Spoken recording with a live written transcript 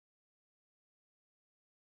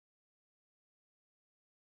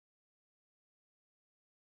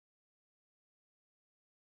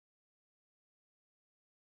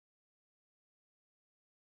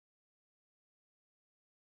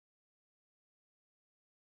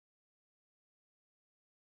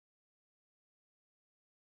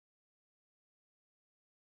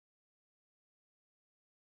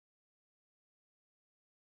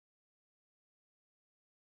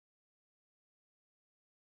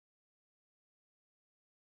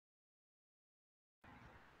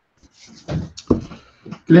Good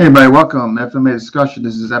day, everybody. Welcome. FMA discussion.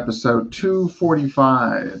 This is episode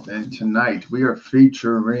 245, and tonight we are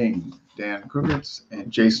featuring Dan Kukitz and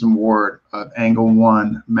Jason Ward of Angle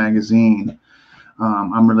One Magazine.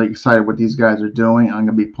 I'm really excited what these guys are doing. I'm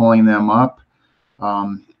going to be pulling them up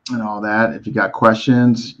and all that. If you got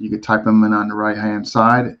questions, you can type them in on the right-hand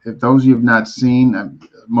side. If those of you have not seen,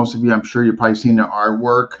 most of you, I'm sure you've probably seen their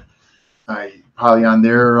artwork. Probably on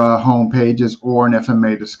their home pages or an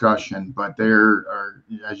FMA discussion, but they're,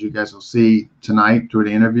 as you guys will see tonight through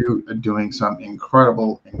the interview, doing some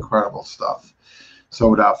incredible stuff. So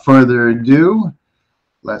without further ado,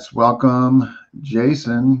 let's welcome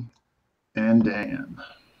Jason and Dan.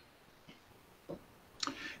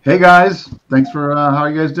 Hey guys, thanks for how are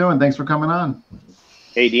you guys doing? Thanks for coming on.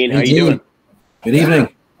 Hey Dean, how you doing? Good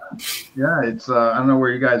evening. Yeah, it's I don't know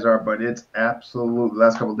where you guys are, but it's absolute.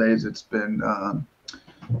 Last couple of days, it's been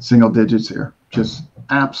single digits here, just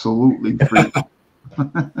absolutely free.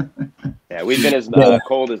 Yeah, we've been as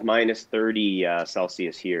cold as minus 30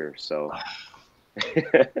 Celsius here, so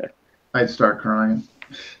I'd start crying.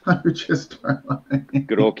 I would just start crying.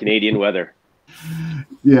 Good old Canadian weather.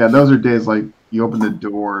 Yeah, those are days like you open the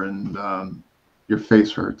door and your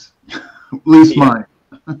face hurts. At least mine.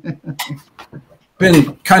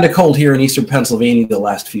 Been kind of cold here in eastern Pennsylvania the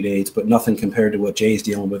last few days, but nothing compared to what Jay's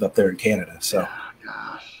dealing with up there in Canada. So,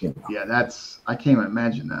 gosh, yeah, that's I can't even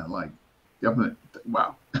imagine that. Like,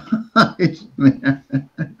 wow.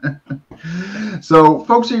 So,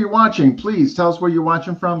 folks, who you're watching, please tell us where you're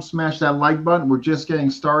watching from. Smash that like button. We're just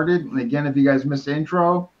getting started. And again, if you guys missed the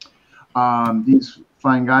intro, these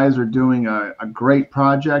fine guys are doing a great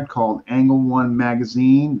project called Angle One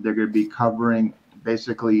Magazine. They're going to be covering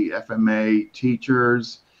basically FMA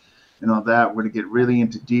teachers and all that. We're going to get really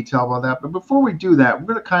into detail about that. But before we do that, we're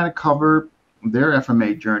going to kind of cover their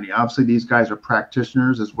FMA journey. Obviously, these guys are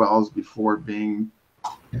practitioners as well as before being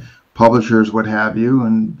publishers, what have you.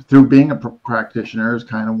 And through being a practitioner is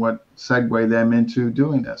kind of what segued them into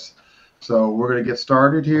doing this. So we're going to get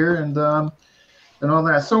started here and all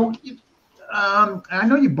that. So I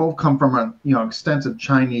know you both come from a extensive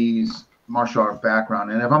Chinese martial art background,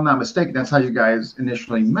 and if I'm not mistaken, that's how you guys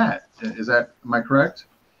initially met. Am I correct?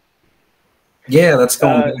 Yeah, that's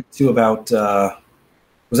going back to about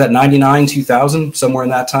was that 99, 2000, somewhere in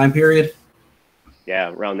that time period?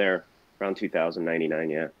 Yeah, around there, around 2000, 99,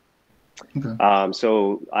 yeah. Okay.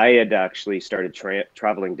 So I had actually started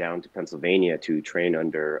traveling down to Pennsylvania to train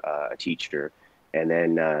under a teacher, and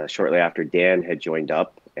then shortly after, Dan had joined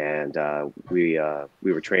up, and we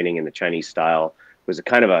were training in the Chinese style. It was a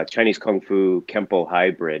kind of a Chinese Kung Fu Kempo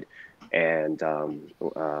hybrid. And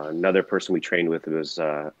another person we trained with was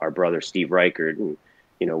our brother, Steve Reichard. And,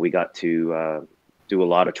 we got to do a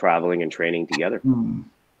lot of traveling and training together.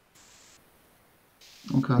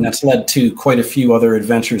 Okay. And that's led to quite a few other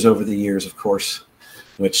adventures over the years, of course,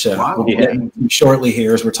 which we'll be getting into shortly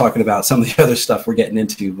here as we're talking about some of the other stuff we're getting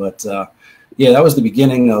into. But yeah, that was the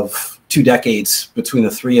beginning of 2 decades between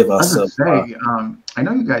the three of us. I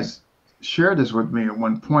know you guys shared this with me at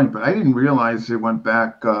one point, but I didn't realize it went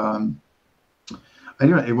back. It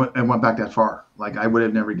went back that far. Like I would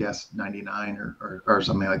have never guessed 99 or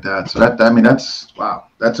something like that. So that's wow,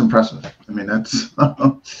 that's impressive. I mean, that's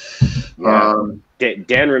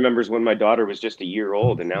Dan remembers when my daughter was just a year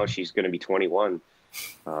old, and now she's going to be 21.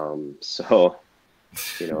 So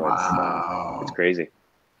wow. It's crazy.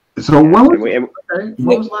 So when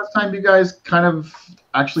was the last time you guys kind of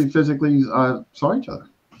actually physically saw each other?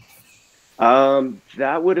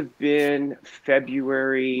 That would have been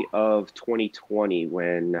February of 2020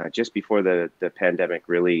 when just before the pandemic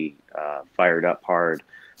really fired up hard.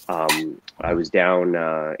 I was down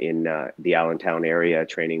in the Allentown area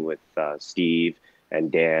training with Steve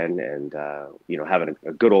and Dan and having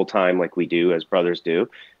a good old time like we do as brothers do.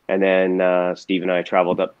 And then Steve and I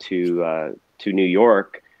traveled up to New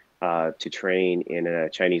York to train in a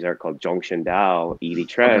Chinese art called Zhongshan Dao, Yi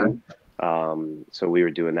Tren. Okay. So we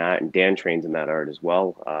were doing that, and Dan trains in that art as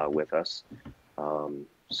well with us.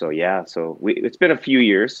 So yeah, it's been a few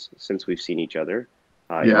years since we've seen each other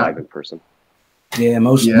live in person. Yeah,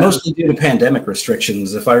 mostly due to pandemic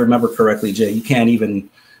restrictions. If I remember correctly, Jay, you can't even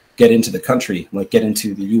get into the country, like get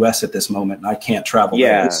into the U.S. at this moment, and I can't travel.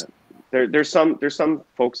 Yeah, there's some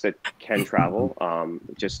folks that can travel.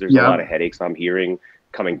 There's a lot of headaches I'm hearing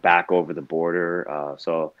coming back over the border.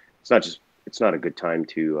 So it's not a good time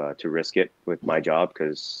to risk it with my job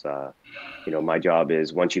because my job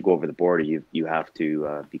is once you go over the border, you have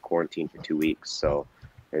to be quarantined for 2 weeks. So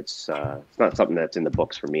it's not something that's in the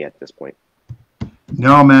books for me at this point.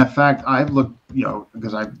 No, matter of fact, I looked,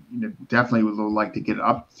 because I definitely would like to get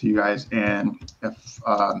up to you guys. And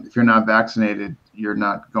if you're not vaccinated, you're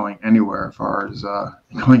not going anywhere as far as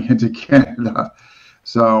going into Canada.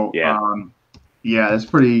 So yeah, it's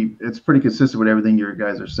pretty consistent with everything you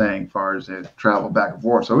guys are saying as far as travel back and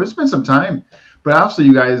forth. So it's been some time, but obviously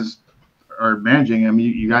you guys are managing. I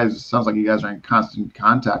mean, you guys, sounds like you guys are in constant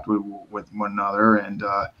contact with one another and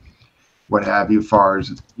what have you, as far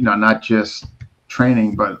as not just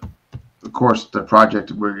training, but of course the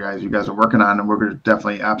project where you guys are working on, and we're going to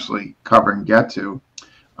definitely absolutely cover and get to.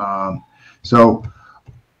 So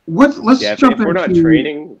let's jump into. If we're not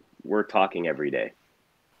training, we're talking every day.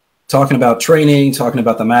 Talking about training, talking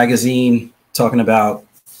about the magazine, talking about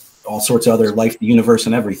all sorts of other life, the universe,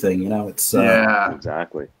 and everything. It's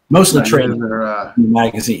exactly mostly training in the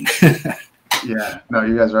magazine. Yeah, no,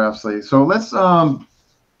 you guys are absolutely. So let's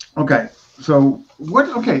okay. So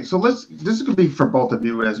so this is gonna be for both of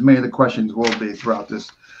you, as many of the questions will be throughout this.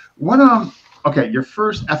 Okay, your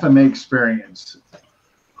first FMA experience.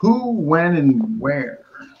 Who, when, and where?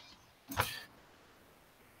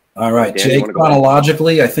 All right, Jay,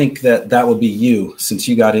 chronologically, I think that would be you, since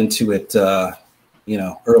you got into it,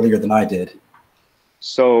 earlier than I did.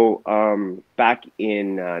 So back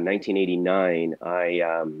in 1989,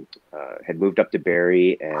 I had moved up to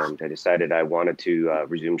Barrie, and I decided I wanted to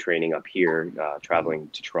resume training up here, traveling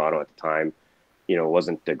to Toronto at the time. It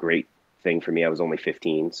wasn't a great thing for me. I was only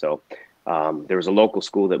 15. So there was a local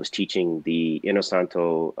school that was teaching the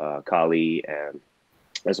Inosanto Kali, and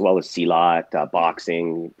as well as Silat,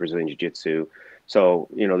 boxing, Brazilian Jiu-Jitsu. So,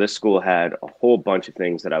 this school had a whole bunch of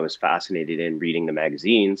things that I was fascinated in, reading the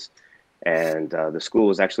magazines. And the school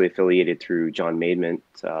was actually affiliated through John Maidment,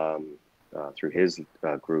 through his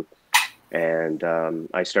group. And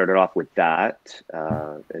I started off with that.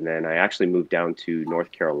 And then I actually moved down to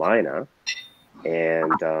North Carolina.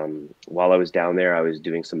 And while I was down there, I was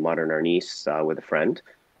doing some modern arnis with a friend.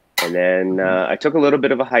 And then I took a little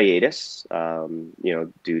bit of a hiatus,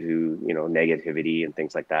 due to, negativity and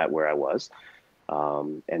things like that where I was.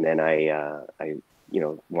 And then I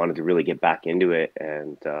wanted to really get back into it.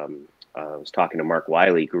 And I was talking to Mark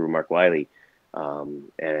Wiley, Guru Mark Wiley,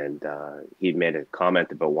 and he'd made a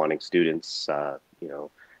comment about wanting students, to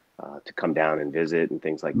come down and visit and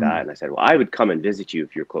things like that. And I said, well, I would come and visit you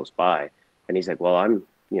if you're close by. And he's like, well, I'm,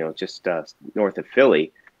 just north of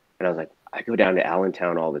Philly. And I was like, I go down to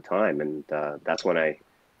Allentown all the time. And that's when I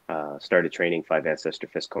started training Five Ancestor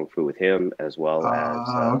Fist Kung Fu with him, as well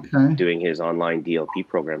as doing his online DLP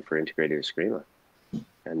program for integrated eskrima.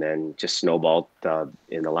 And then just snowballed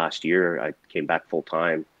in the last year. I came back full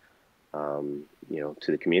time, to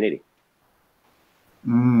the community.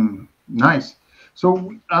 Nice.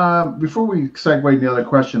 So before we segue to the other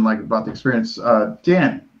question, like about the experience,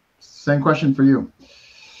 Dan, same question for you.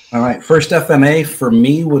 All right. First FMA for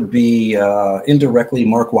me would be indirectly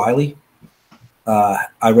Mark Wiley.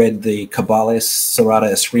 I read the Kabbalist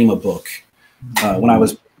Sarada Eskrima book when I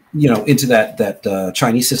was, into that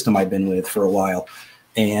Chinese system I've been with for a while,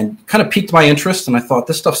 and kind of piqued my interest. And I thought,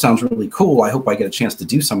 this stuff sounds really cool. I hope I get a chance to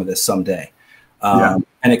do some of this someday. And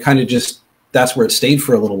it kind of that's where it stayed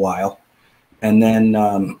for a little while. And then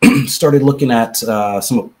started looking at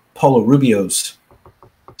some of Paulo Rubio's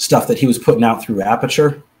stuff that he was putting out through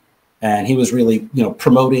Aperture. And he was really,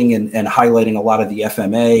 promoting and highlighting a lot of the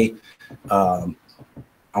FMA.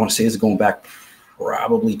 I want to say it's going back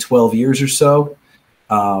probably 12 years or so,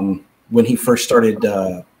 when he first started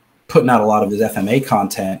putting out a lot of his FMA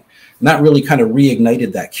content. And that really kind of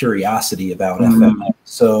reignited that curiosity about FMA.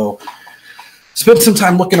 So spent some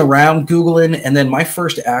time looking around, Googling, and then my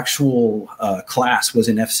first actual class was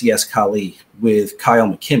in FCS Kali with Kyle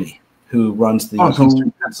McKimmey, who runs the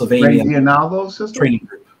Eastern Pennsylvania training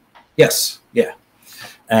group. Yes, yeah.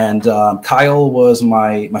 And Kyle was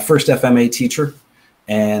my first FMA teacher,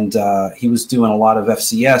 and he was doing a lot of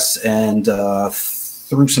FCS, and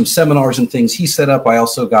through some seminars and things he set up, I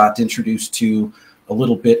also got introduced to a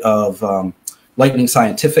little bit of Lightning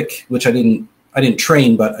Scientific, which I didn't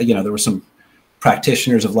train, but there were some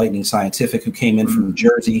practitioners of Lightning Scientific who came in from New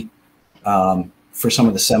Jersey for some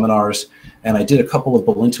of the seminars, and I did a couple of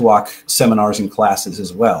Balintuak seminars and classes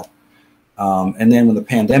as well. And then when the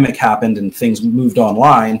pandemic happened and things moved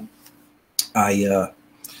online, I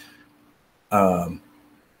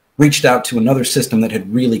reached out to another system that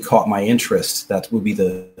had really caught my interest. That would be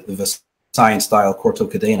the science style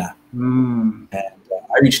Corto Cadena. And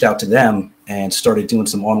I reached out to them and started doing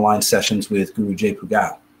some online sessions with Guru Jay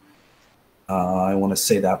Pugao. I want to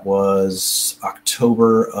say that was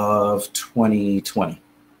October of 2020.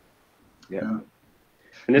 Yeah.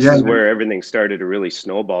 And this is where everything started to really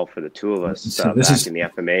snowball for the two of us back in the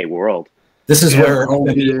FMA world. This is where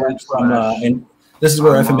FMA went from,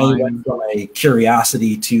 FMA went from a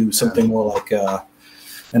curiosity to something more like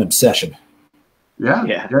an obsession.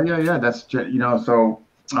 Yeah. That's, you know, so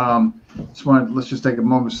let's just take a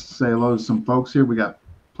moment to say hello to some folks here. We got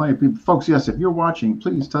plenty of people. Folks, yes, if you're watching,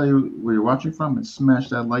 please tell you where you're watching from and smash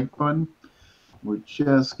that like button. We're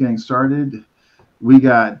just getting started. We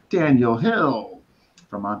got Daniel Hill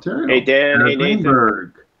from Ontario. Hey, Dan. Eric Hey, Nathan.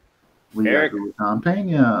 Greenberg. We Eric. got Tom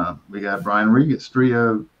Pena. We got Brian Regas. Three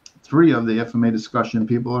of the FMA discussion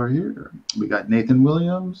people are here. We got Nathan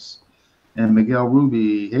Williams and Miguel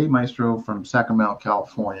Ruby. Hey, Maestro from Sacramento,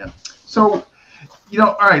 California. So, you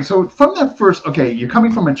know, all right. So from that first, okay, you're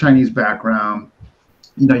coming from a Chinese background.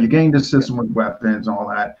 You know, you're getting the system with weapons and all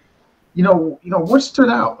that. You know, what stood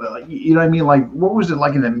out? You know what I mean? Like, what was it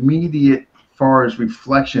like an immediate, far as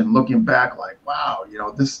reflection, looking back, like, wow, you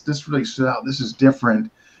know, this really stood out. This is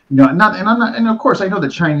different. You know, and of course, I know the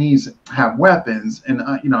Chinese have weapons, and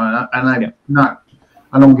you know,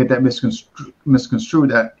 I don't get that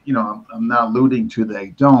misconstrued that, you know, I'm not alluding to they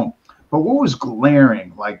don't. But what was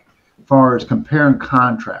glaring, like, as far as compare and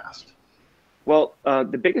contrast? Well,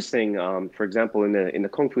 the biggest thing, for example, in the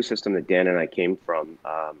Kung Fu system that Dan and I came from,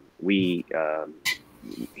 we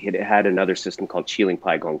had another system called Chiling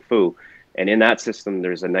Pai Kung Fu. And in that system,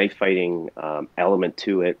 there's a knife fighting element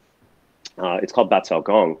to it. It's called Bat Sao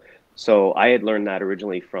Gong. So I had learned that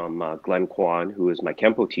originally from Glenn Kwan, who is my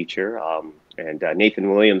Kempo teacher, and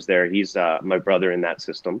Nathan Williams there. He's my brother in that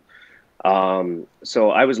system.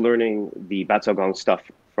 So I was learning the Bat Sao Gong stuff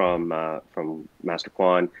from Master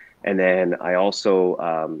Kwan. And then I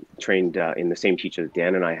also trained in the same teacher that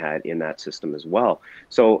Dan and I had in that system as well.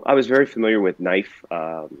 So I was very familiar with knife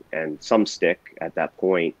and some stick at that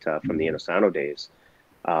point from the Inosano days.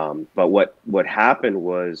 But what happened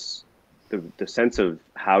was the sense of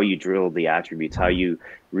how you drill the attributes, how you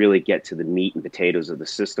really get to the meat and potatoes of the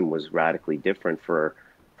system was radically different for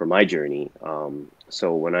my journey.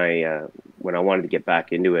 So when I wanted to get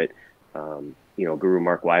back into it, you know, Guru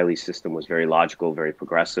Mark Wiley's system was very logical, very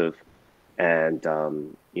progressive. And,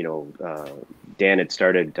 you know, Dan had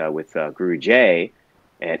started with Guru Jay,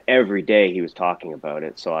 and every day he was talking about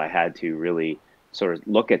it. So I had to really sort of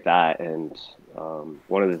look at that. And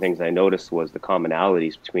one of the things I noticed was the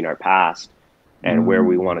commonalities between our past and where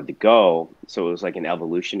we wanted to go. So it was like an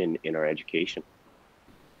evolution in our education.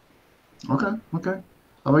 Okay. How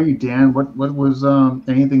about you, Dan? What was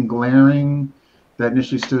anything glaring that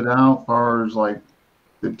initially stood out as far as like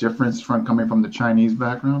the difference from coming from the Chinese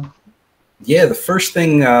background? Yeah, the first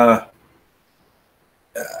thing, I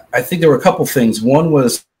think there were a couple things. One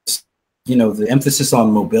was, you know, the emphasis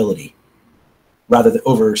on mobility rather than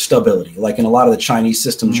over stability. Like in a lot of the Chinese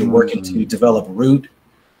systems, you're working to develop root,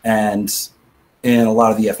 and in a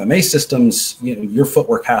lot of the FMA systems, you know, your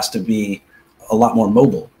footwork has to be a lot more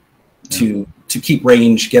mobile to keep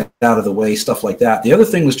range, get out of the way, stuff like that. The other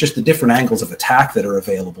thing was just the different angles of attack that are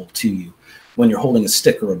available to you when you're holding a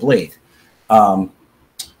stick or a blade.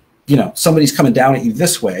 You know, somebody's coming down at you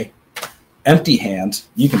this way, empty hand,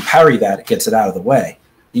 you can parry that, it gets it out of the way.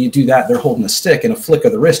 You do that, they're holding a stick, and a flick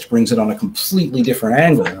of the wrist brings it on a completely different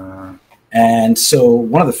angle. And so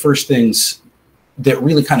one of the first things that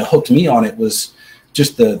really kind of hooked me on it was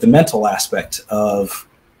just the mental aspect of,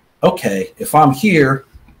 okay, if I'm here,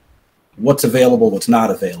 what's available, what's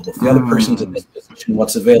not available. If the other person's in this position,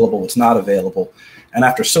 what's available, what's not available. And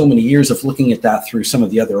after so many years of looking at that through some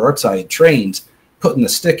of the other arts I had trained, putting the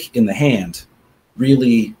stick in the hand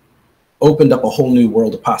really opened up a whole new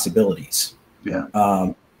world of possibilities.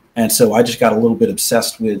 Yeah. And so I just got a little bit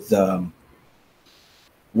obsessed with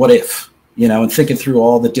what if, you know, and thinking through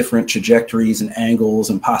all the different trajectories and angles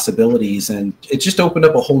and possibilities. And it just opened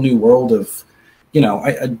up a whole new world of, you know,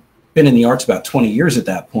 I'd been in the arts about 20 years at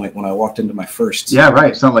that point when I walked into my first. Yeah,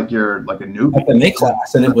 right. It's not like you're like a newbie. FMA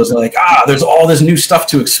class. And it was like, there's all this new stuff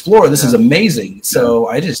to explore. This is amazing. So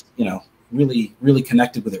I just, you know, really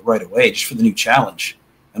connected with it right away, just for the new challenge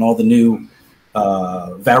and all the new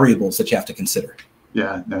variables that you have to consider.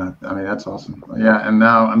 Yeah, I mean, that's awesome. Yeah, and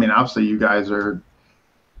now, I mean, obviously you guys are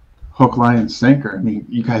hook, line, and sinker. I mean,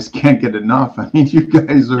 you guys can't get enough. I mean, you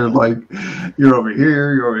guys are like, you're over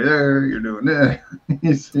here, you're over there, you're doing that.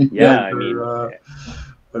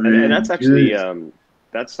 And that's actually,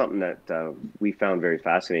 that's something that we found very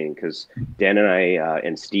fascinating, because Dan and I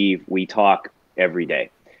and Steve, we talk every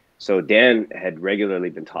day. So Dan had regularly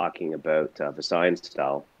been talking about Visayan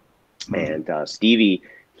style, and Stevie,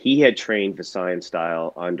 he had trained Visayan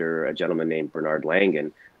style under a gentleman named Bernard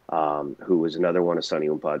Langen who was another one of Sonny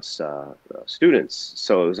Umpad's students.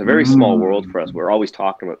 So it was a very small world for us. We're always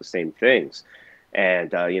talking about the same things.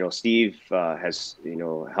 And, Steve has,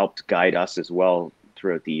 helped guide us as well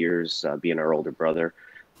throughout the years, being our older brother.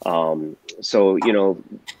 So,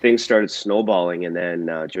 things started snowballing. And then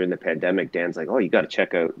during the pandemic, Dan's like, oh, you got to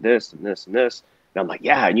check out this and this and this. And I'm like,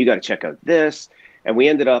 yeah, and you got to check out this. And we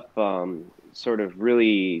ended up sort of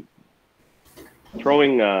really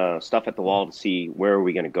throwing stuff at the wall to see where are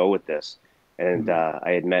we going to go with this. And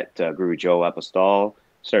I had met Guru Joe Apostol,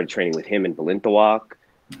 started training with him in Balintawak.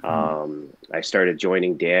 I started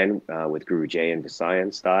joining Dan with Guru Jay and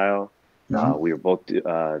Visayan style. We were both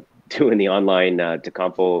doing the online De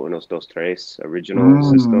Campo Unos Dos Tres original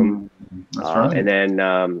system. Right. And then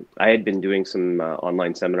I had been doing some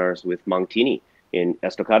online seminars with Mangtini in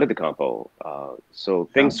Estocada de Campo. So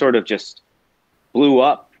things sort of just blew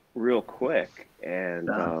up real quick. And,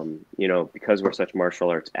 because we're such martial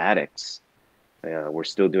arts addicts, we're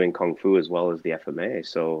still doing Kung Fu as well as the FMA.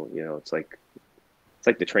 So, it's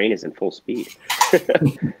like the train is in full speed.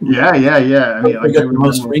 Yeah. I mean, like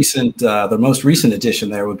the most recent addition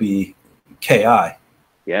there would be KI.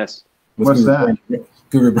 Yes. What's that?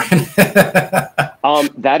 Guru Brandon.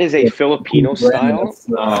 That is a Filipino style.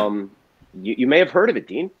 You may have heard of it,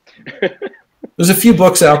 Dean. There's a few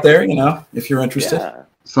books out there, if you're interested. Yeah.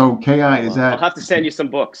 So KI, is that? I'll have to send you some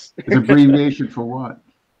books. Is abbreviation for what?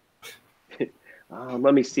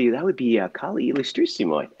 Let me see. That would be Kali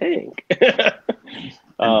Illustrissimo, I think.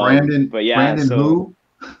 Brandon. But yeah, Brandon who?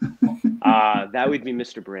 That would be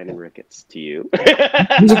Mr. Brandon Ricketts to you.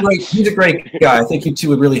 He's a great guy. I think you two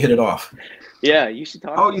would really hit it off. Yeah, you should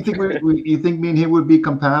talk. Oh, you think you think me and him would be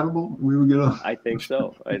compatible? We would get on. I think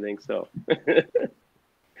so.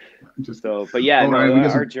 Just but yeah,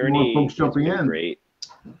 our journey folks jumping in. Great.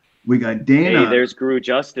 We got Dana. Hey, there's Guru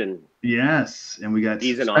Justin. Yes, and we got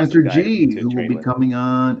Spencer awesome G, who will be coming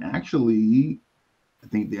on. Actually, I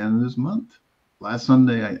think the end of this month, last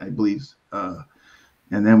Sunday, I believe. And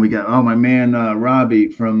then we got my man Robbie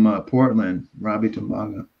from Portland, Robbie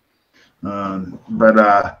Tumbaga.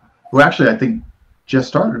 But who actually I think just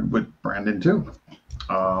started with Brandon too,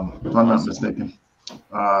 if I'm not mistaken.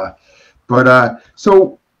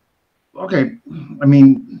 So okay, I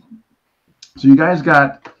mean, so you guys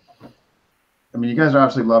got. I mean, you guys are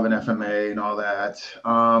obviously loving FMA and all that.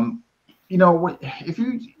 If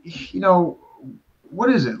what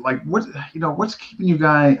is it like? What's keeping you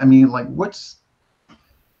guys? I mean, like, what's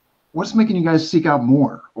making you guys seek out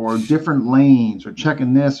more or different lanes or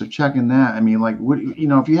checking this or checking that? I mean, like, what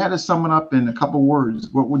if you had to sum it up in a couple words,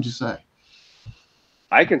 what would you say?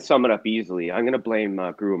 I can sum it up easily. I'm going to blame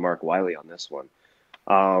Guru Mark Wiley on this one.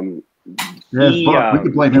 We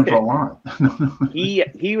could blame him for a lot.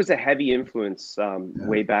 he was a heavy influence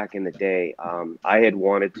way back in the day. I had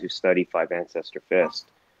wanted to study Five Ancestor Fist,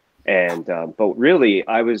 and but really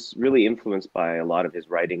I was really influenced by a lot of his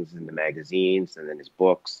writings in the magazines and then his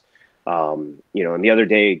books. And the other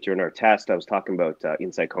day during our test, I was talking about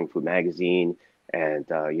Inside Kung Fu magazine and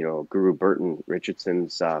Guru Burton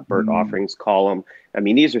Richardson's Burt Offerings column. I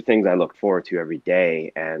mean, these are things I look forward to every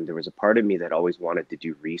day, and there was a part of me that always wanted to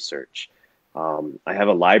do research. I have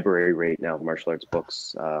a library right now of martial arts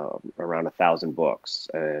books, around 1,000 books,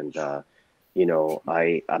 and I'm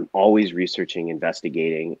always researching,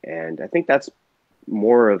 investigating, and I think that's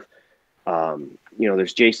more of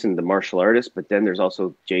there's Jason the martial artist, but then there's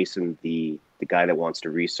also Jason the guy that wants to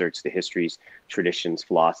research the histories, traditions,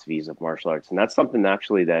 philosophies of martial arts. And that's something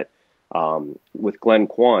actually that with Glenn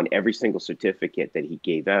Kwan, every single certificate that he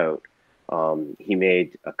gave out, he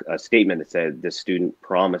made a statement that said the student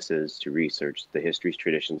promises to research the histories,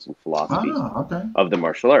 traditions, and philosophies of the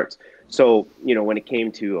martial arts. So, when it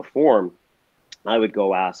came to a form, I would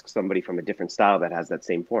go ask somebody from a different style that has that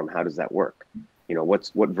same form. How does that work?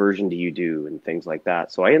 What version do you do and things like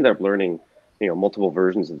that. So I ended up learning, multiple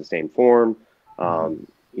versions of the same form,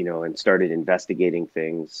 and started investigating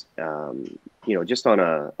things, just on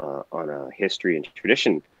a history and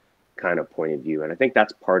tradition kind of point of view. And I think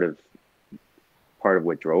that's part of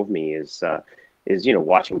what drove me is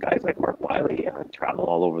watching guys like Mark Wiley travel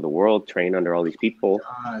all over the world, train under all these people,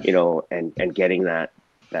 and getting that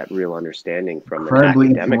real understanding from an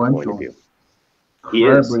academic point of view. He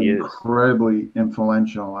is incredibly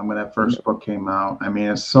influential. I mean, that first book came out. I mean,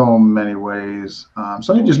 in so many ways.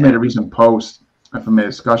 Somebody just made a recent post from a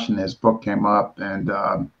discussion. His book came up, and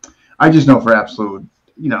I just know for absolute,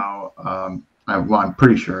 I'm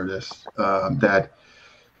pretty sure of this, that,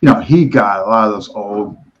 he got a lot of those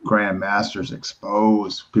old grandmasters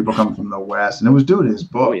exposed, people coming from the West, and it was due to his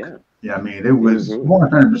book. Oh, yeah. Yeah, I mean, it was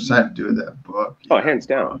 100% due to that book. Oh, hands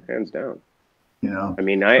down, hands down. You know, I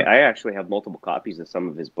mean, I actually have multiple copies of some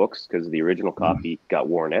of his books because the original copy got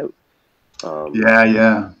worn out.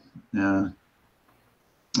 Yeah.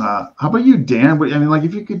 How about you, Dan? I mean, like,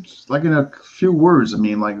 if you could, like, in a few words, I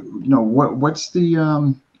mean, like, you know, what's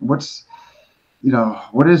the you know,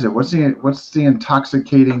 what is it? What's the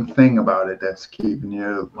intoxicating thing about it that's keeping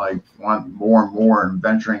you like want more and more and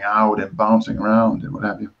venturing out and bouncing around and what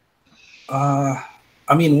have you?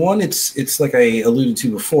 I mean, one, it's like I alluded to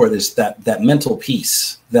before. There's that mental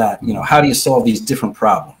piece that, you know, how do you solve these different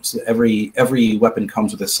problems? Every weapon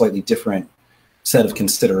comes with a slightly different set of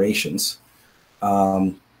considerations.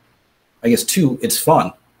 I guess two, it's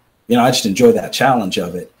fun. You know, I just enjoy that challenge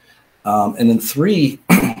of it. And then three,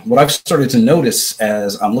 what I've started to notice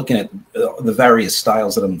as I'm looking at the various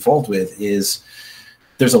styles that I'm involved with is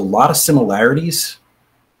there's a lot of similarities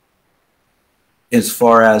as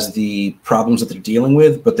far as the problems that they're dealing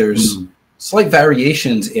with, but there's slight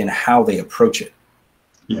variations in how they approach it.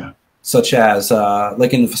 Yeah. Such as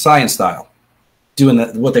like in the science style, doing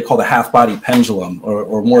what they call the half body pendulum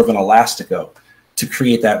or more of an elastico to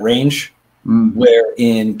create that range, where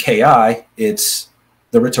in KI, it's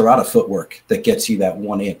the Ritarata footwork that gets you that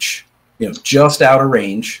 1 inch, you know, just out of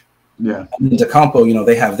range. Yeah. And in DeCampo, you know,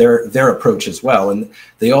 they have their approach as well. And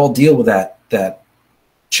they all deal with that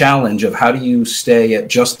challenge of how do you stay at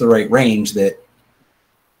just the right range that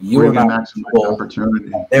you're not maximum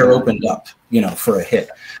opportunity. They're opened up, you know, for a hit.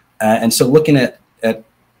 And so looking at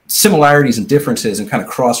similarities and differences and kind of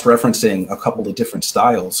cross-referencing a couple of different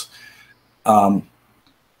styles has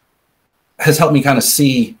helped me kind of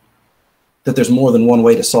see that there's more than one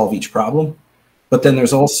way to solve each problem. But then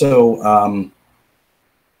there's also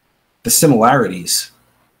the similarities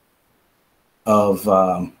of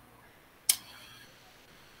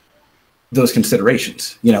those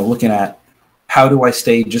considerations, you know, looking at how do I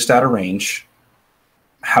stay just out of range?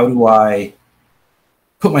 How do I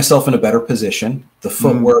put myself in a better position? The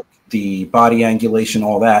footwork, the body angulation,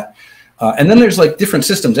 all that. And then there's like different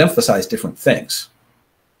systems emphasize different things.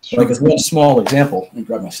 Sure. Like as one small example, let me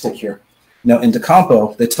grab my stick here. Now in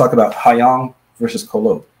DeCampo, they talk about Hayang versus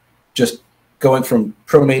Kolob, just going from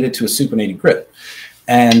pronated to a supinated grip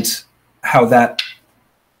and how that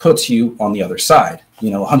puts you on the other side, you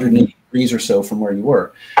know, 180 degrees or so from where you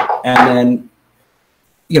were. And then,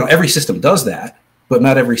 you know, every system does that, but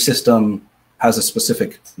not every system has a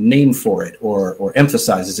specific name for it or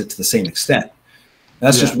emphasizes it to the same extent. And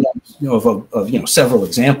that's just one, you know, of you know, several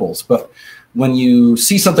examples. But when you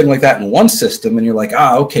see something like that in one system and you're like,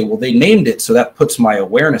 okay, well, they named it, so that puts my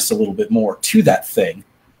awareness a little bit more to that thing.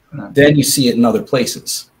 Then you see it in other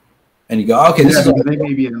places. And you go, okay, this is they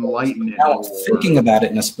maybe enlighten it. Now thinking about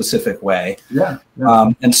it in a specific way. Yeah.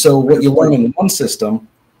 And so what you learn in one system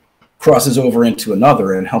crosses over into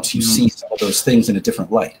another and helps you see some of those things in a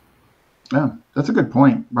different light. Yeah, that's a good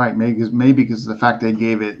point. Right. Maybe because of the fact they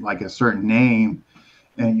gave it like a certain name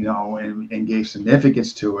and, you know, and gave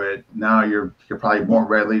significance to it. Now you're probably more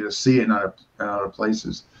ready to see it in other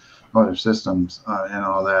places, other systems, and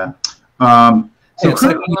all that. So it's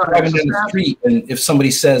like when you're driving down the street, and if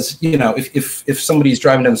somebody says, you know, if somebody's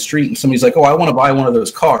driving down the street and somebody's like, oh, I want to buy one of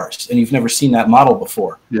those cars, and you've never seen that model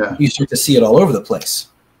before, you start to see it all over the place.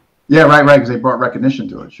 Yeah, right, because they brought recognition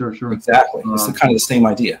to it. Sure. Exactly. It's kind of the same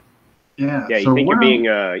idea. Yeah. Yeah, you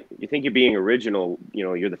think you're being original. You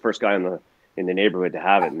know, you're the first guy in the neighborhood to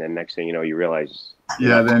have it, and then next thing you know, you realize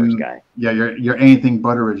you're the first guy. Yeah, you're anything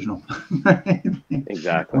but original.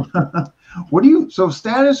 Exactly. So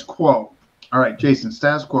status quo? All right, Jason,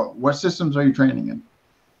 status quo. What systems are you training in?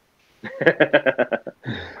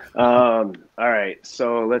 All right,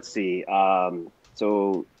 so let's see.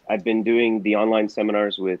 So I've been doing the online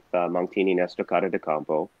seminars with Mangtini Estocada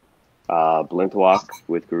DeCampo, Blintwalk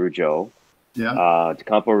with Guru Joe,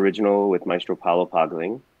 DeCampo Original with Maestro Paolo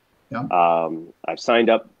Pagling. Yeah. I've signed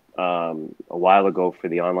up a while ago for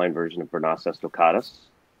the online version of Bernas Estocadas,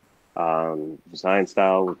 Design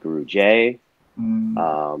Style with Guru J,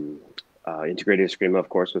 Integrated Eskrima, of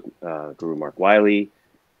course, with Guru Mark Wiley,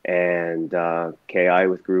 and KI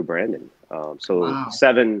with Guru Brandon. So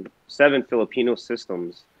seven Filipino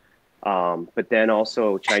systems, but then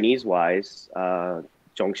also Chinese-wise,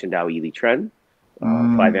 Zhongshan Dao Yili Tren,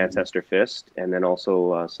 5 Ancestor Fist, and then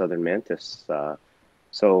also Southern Mantis.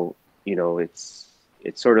 So, you know, it's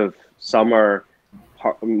sort of, some are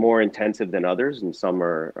more intensive than others and some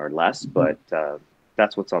are less, but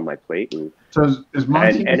that's what's on my plate. And, so is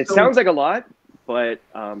and it sounds like a lot, but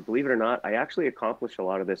believe it or not, I actually accomplished a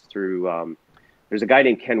lot of this through, there's a guy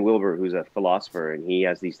named Ken Wilber who's a philosopher, and he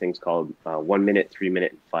has these things called 1 minute, 3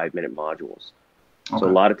 minute, and 5 minute modules. Okay. So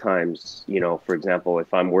a lot of times, you know, for example,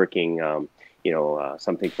 if I'm working,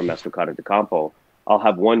 something from Estocado de Campo, I'll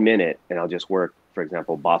have 1 minute and I'll just work, for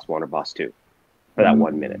example, boss 1 or boss 2 for that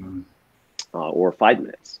 1 minute, or 5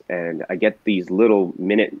 minutes. And I get these little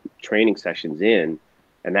minute training sessions in,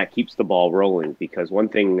 and that keeps the ball rolling. Because one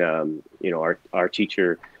thing, our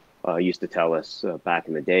teacher used to tell us back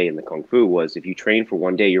in the day in the Kung Fu was, if you train for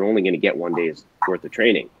 1 day, you're only going to get 1 day's worth of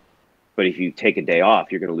training. But if you take a day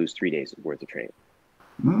off, you're going to lose 3 days worth of training.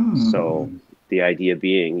 So the idea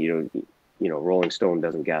being, rolling stone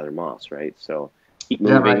doesn't gather moss, right? So keep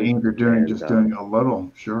moving. Yeah, right. You're doing doing a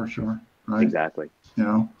little. Sure. Right. Exactly.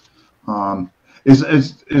 Is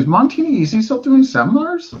Montini, is he still doing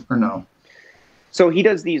seminars or no? So he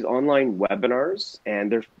does these online webinars,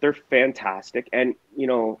 and they're fantastic. And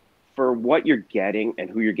for what you're getting and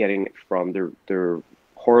who you're getting it from, they're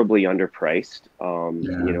horribly underpriced.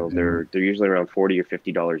 They're usually around $40 or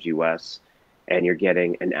 $50 US, and you're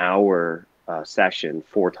getting an hour session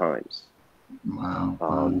 4 times. Wow.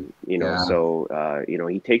 So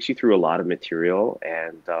he takes you through a lot of material,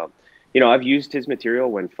 and I've used his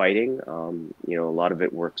material when fighting. A lot of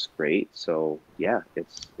it works great. So yeah,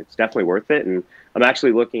 it's definitely worth it. And I'm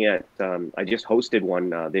actually looking at, I just hosted one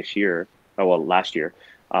last year,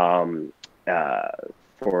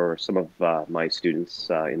 for some of my students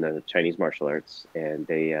in the Chinese martial arts, and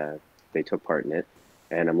they took part in it,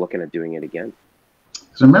 and I'm looking at doing it again.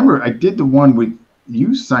 So remember, I did the one with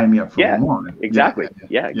you, signed me up for one. Exactly.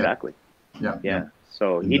 Yeah, exactly. Yeah.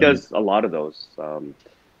 So he does a lot of those.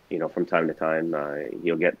 From time to time,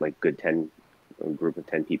 he'll get like a group of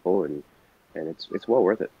 10 people, and it's well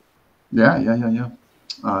worth it. Yeah.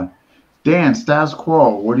 Dan, status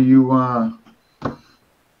quo. What do you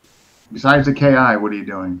besides the KI? What are you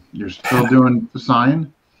doing? You're still doing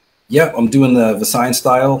Visayan? Yeah, I'm doing the Visayan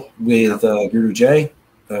style with Guru Jay,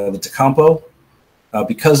 the Tecampo.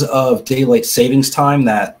 Because of daylight savings time,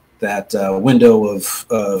 that window of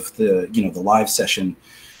the live session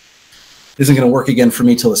isn't going to work again for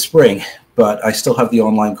me till the spring. But I still have the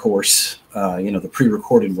online course, the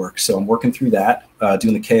pre-recorded work. So I'm working through that,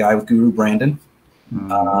 doing the KI with Guru Brandon,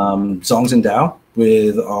 Zongs and Dao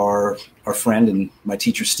with our friend and my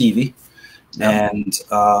teacher Stevie, and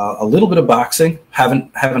a little bit of boxing.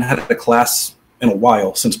 Haven't had a class in a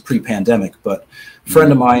while since pre-pandemic, but a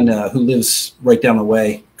friend of mine who lives right down the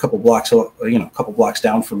way, a couple blocks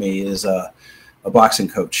down from me, is a boxing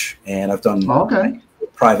coach, and I've done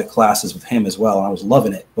private classes with him as well. And I was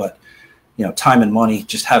loving it, but time and money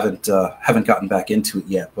just haven't gotten back into it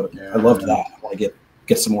yet. But I loved that. I want to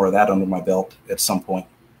get some more of that under my belt at some point.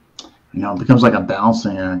 It becomes like a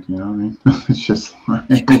balancing act. You know what I mean? It's just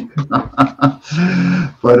like.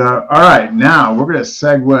 But all right, now we're gonna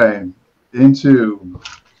segue into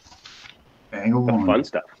angle one. Fun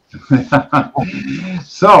stuff.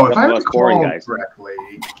 So if I recall correctly,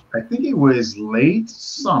 I think it was late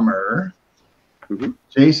summer.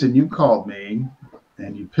 Jason, you called me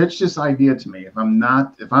and you pitched this idea to me. If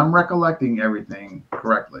I'm recollecting everything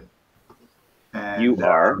correctly. And, you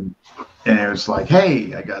are. And it was like,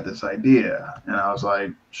 hey, I got this idea. And I was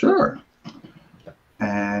like, sure.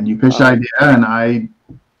 And you pitched the idea, and I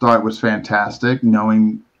thought it was fantastic,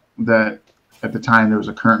 knowing that at the time there was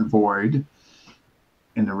a current void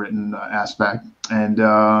in the written aspect. And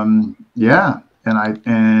and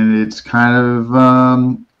it's kind of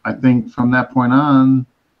I think from that point on,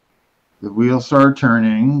 the wheels started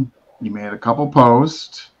turning. You made a couple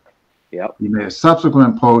posts. Yep. You made a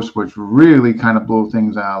subsequent post, which really kind of blew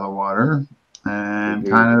things out of the water. And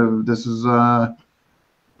kind of this is where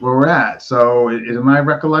we're at. So am I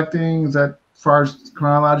recollecting, is that far as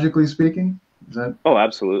chronologically speaking? Is that? Oh,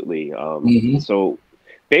 absolutely. So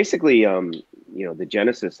basically, the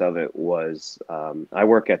genesis of it was I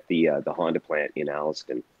work at the Honda plant in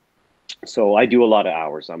Alliston. So I do a lot of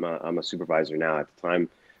hours. I'm a supervisor now. At the time,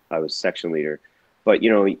 I was section leader. But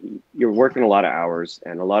you're working a lot of hours,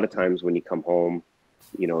 and a lot of times when you come home,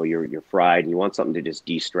 you're fried, and you want something to just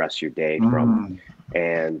de-stress your day from.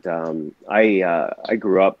 And I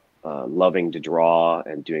grew up loving to draw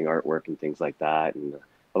and doing artwork and things like that, and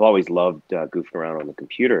I've always loved goofing around on the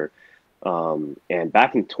computer. And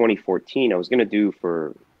back in 2014, I was going to do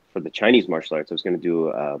for the Chinese martial arts, I was going to do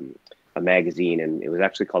a magazine, and it was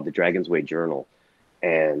actually called the Dragon's Way Journal.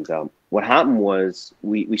 And what happened was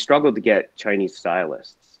we struggled to get Chinese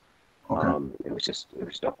stylists. It was just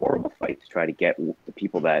a horrible fight to try to get the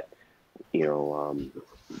people that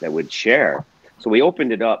that would share. So we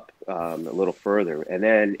opened it up a little further, and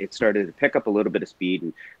then it started to pick up a little bit of speed.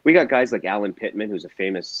 And we got guys like Alan Pittman, who's a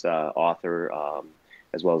famous author,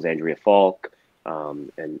 as well as Andrea Falk,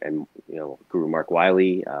 and Guru Mark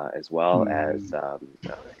Wiley, as well as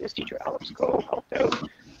his teacher Alex Coe helped out.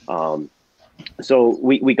 So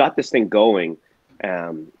we got this thing going,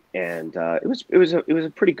 and it was a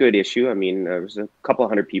pretty good issue. I mean, there was a couple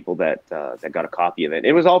hundred people that got a copy of it.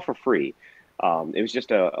 It was all for free. It was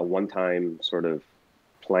just a one-time sort of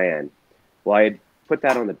plan. Well, I had put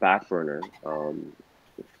that on the back burner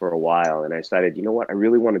for a while, and I decided, you know what, I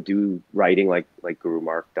really want to do writing like Guru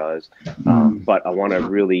Mark does, but I want to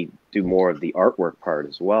really do more of the artwork part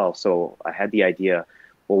as well. So I had the idea,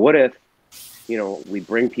 well, what if, you know, we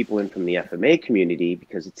bring people in from the FMA community,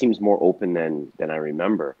 because it seems more open than I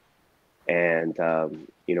remember. And,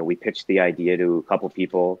 you know, we pitched the idea to a couple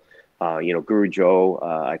people. You know, Guru Joe,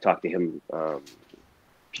 I talked to him a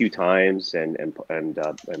few times, and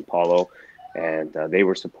Paulo, and they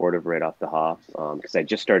were supportive right off the hop, because I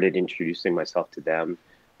just started introducing myself to them,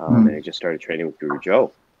 and I just started training with Guru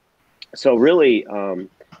Joe. So really,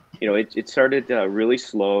 you know, it started really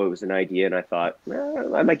slow. It was an idea, and I thought,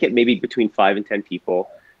 well, I might get maybe between 5 and 10 people,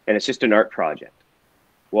 and it's just an art project.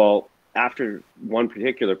 Well, after one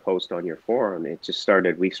particular post on your forum, it just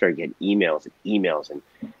started. We started getting emails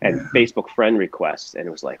and Facebook friend requests, and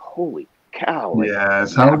it was like, holy cow! Like, yeah,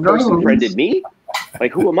 that's how it goes. Person friended me.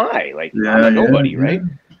 Like, who am I? Like, I'm a nobody, right?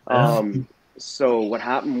 So what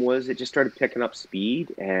happened was it just started picking up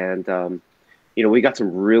speed, and you know, we got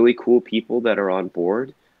some really cool people that are on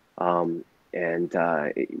board. And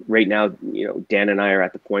right now, you know, Dan and I are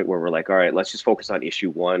at the point where we're like, all right, let's just focus on issue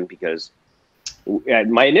 1, because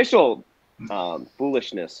my initial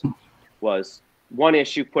foolishness was one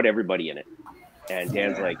issue, put everybody in it. And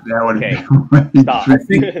Dan's like, okay, stop. I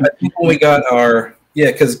think when we got our,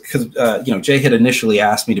 because you know, Jay had initially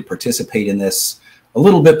asked me to participate in this a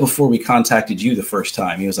little bit before we contacted you the first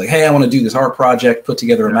time. He was like, hey, I want to do this art project, put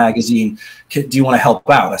together a magazine. Do you want to help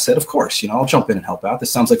out? I said, of course, you know, I'll jump in and help out. This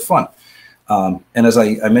sounds like fun. And as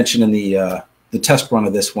I mentioned in the test run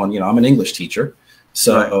of this one, you know, I'm an English teacher.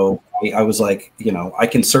 So I was like, you know, I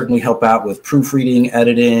can certainly help out with proofreading,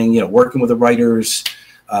 editing, you know, working with the writers,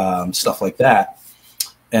 stuff like that.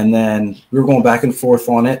 And then we were going back and forth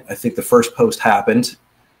on it. I think the first post happened.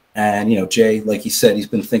 And, you know, Jay, like he said, he's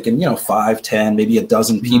been thinking, you know, 5, 10, maybe a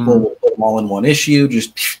dozen people, we'll put them all in one issue,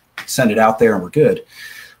 just send it out there and we're good.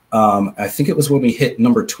 I think it was when we hit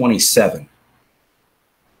number 27.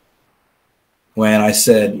 When I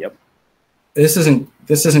said, this isn't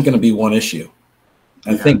going to be one issue.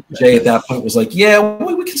 I think Jay at that point was like, yeah,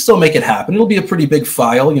 we can still make it happen. It'll be a pretty big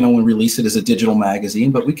file, you know, when we release it as a digital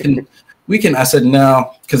magazine, but we can, I said,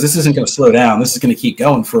 no, because this isn't going to slow down. This is going to keep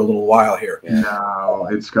going for a little while here. No,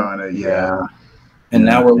 it's going to, And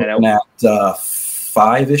now we're looking at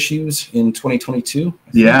 5 issues in 2022.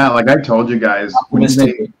 Yeah, like I told you guys,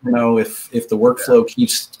 you know, if the workflow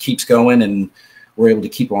keeps going and we're able to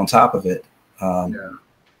keep on top of it.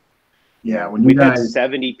 When we've had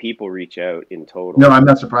 70 people reach out in total. No, I'm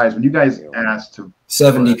not surprised. When you guys asked to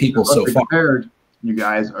 70 people so far, prepared, you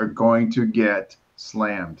guys are going to get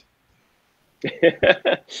slammed.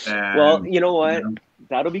 Well, you know what?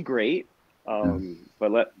 That'll be great.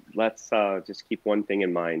 But let's just keep one thing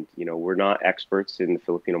in mind. You know, we're not experts in the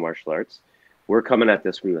Filipino martial arts. We're coming at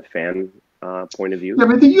this from the fan point of view. Yeah,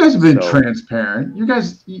 but I think you guys have been transparent. You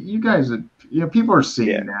guys, you know, people are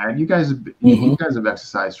seeing that. You guys have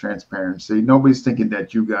exercised transparency. Nobody's thinking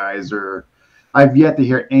that you guys are. I've yet to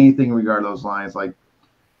hear anything regarding those lines like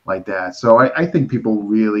that. So I think people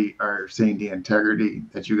really are seeing the integrity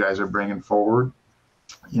that you guys are bringing forward,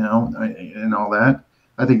 you know, and all that.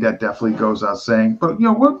 I think that definitely goes out saying. But you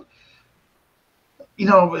know what? You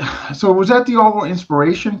know, so was that the overall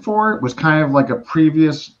inspiration for it? Was kind of like a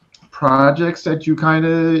previous projects that you kind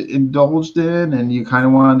of indulged in, and you kind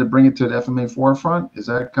of wanted to bring it to the FMA forefront? Is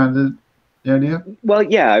that kind of the idea? Well,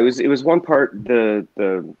 yeah, it was one part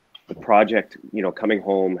the project, you know, coming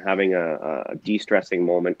home, having a de-stressing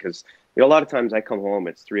moment, because you know, a lot of times I come home,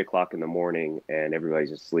 it's 3 o'clock in the morning and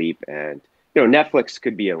everybody's asleep, and you know, Netflix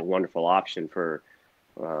could be a wonderful option for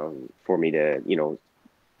me to, you know,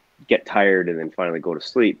 get tired and then finally go to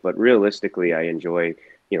sleep. But realistically, I enjoy,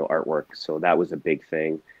 you know, artwork, so that was a big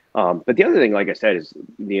thing. But the other thing, like I said, is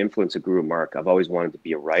the influence of Guru Mark. I've always wanted to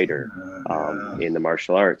be a writer in the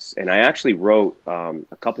martial arts, and I actually wrote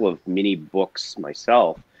a couple of mini books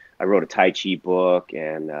myself. I wrote a Tai Chi book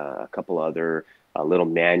and a couple other little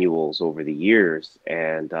manuals over the years,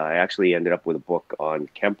 and I actually ended up with a book on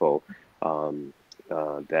Kempo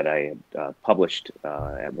that I published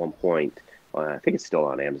at one point. I think it's still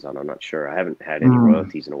on Amazon. I'm not sure. I haven't had any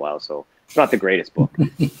royalties in a while, so it's not the greatest book.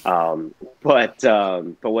 But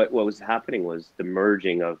what was happening was the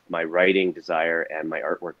merging of my writing desire and my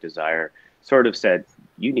artwork desire sort of said,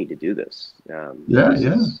 you need to do this.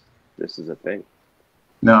 This is a thing.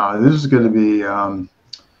 No, this is going to be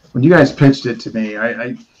when you guys pitched it to me,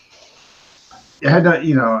 I had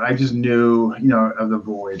to, I just knew, of the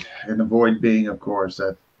void, and the void being, of course,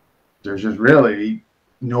 that there's just really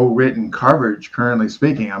no written coverage, currently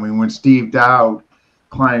speaking. I mean, when Steve Dowd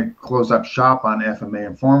client closed up shop on FMA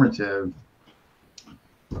Informative,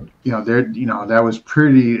 that was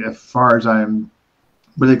pretty, as far as I'm,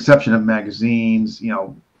 with the exception of magazines,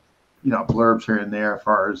 blurbs here and there, as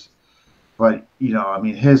far as, but I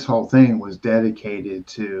mean, his whole thing was dedicated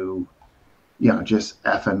to, just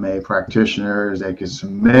FMA practitioners. They could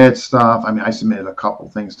submit stuff. I mean, I submitted a couple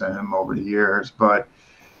things to him over the years, but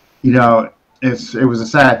it was a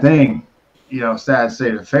sad thing, sad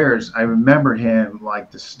state of affairs. I remember him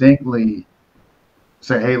like distinctly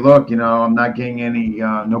say, "Hey, look, I'm not getting any,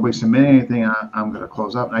 nobody submitting anything. I'm going to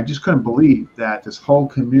close up." And I just couldn't believe that this whole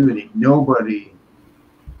community, nobody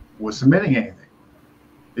was submitting anything.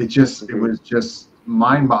 It was just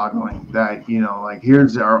mind-boggling that, like,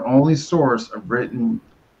 here's our only source of written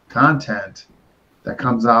content that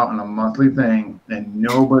comes out on a monthly thing, and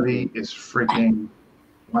nobody is freaking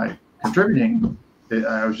like contributing.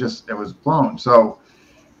 It was blown. So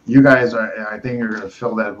you guys I think you're going to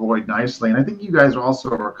fill that void nicely. And I think you guys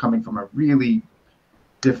also are coming from a really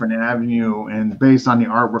different avenue, and based on the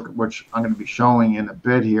artwork, which I'm going to be showing in a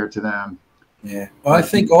bit here to them. Yeah. Well, I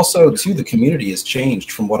think also too, the community has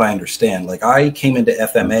changed from what I understand. Like, I came into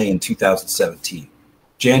FMA in 2017,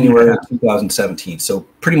 January 2017. So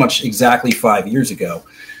pretty much exactly 5 years ago.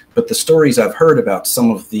 But the stories I've heard about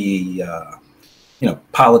some of the,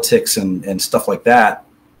 politics and stuff like that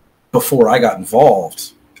before I got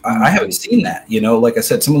involved, I haven't seen that. Like I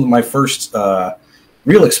said, some of my first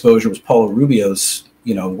real exposure was Paulo Rubio's,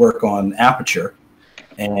 work on Aperture.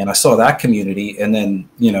 And I saw that community. And then,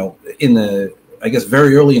 I guess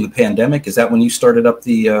very early in the pandemic, is that when you started up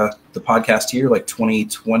the podcast here, like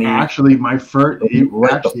 2020? Actually, my first,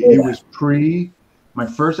 my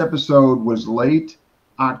first episode was late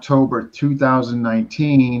October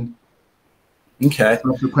 2019. Okay.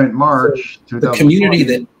 Subsequent March. So the community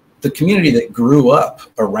that grew up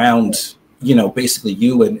around, basically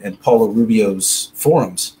you and Paulo Rubio's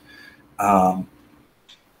forums,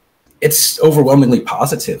 it's overwhelmingly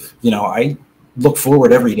positive. I look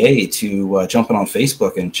forward every day to jumping on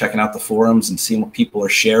Facebook and checking out the forums and seeing what people are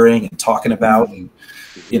sharing and talking about, and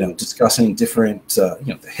discussing different,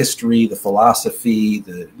 the history, the philosophy,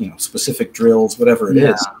 the specific drills, whatever it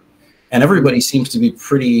is. And everybody seems to be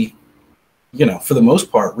pretty, for the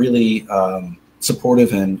most part, really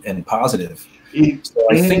supportive and positive. So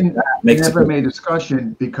I think that makes never made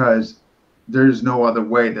discussion, because there's no other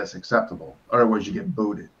way that's acceptable. Otherwise, you get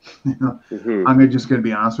booted. I'm just going to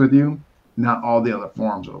be honest with you. Not all the other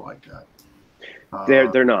forums are like that.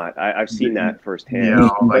 They're not. I've seen that firsthand.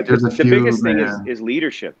 Like there's the biggest thing is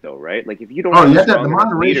leadership, though, right? Like, if you don't have a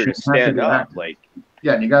strong leader to stand up, like,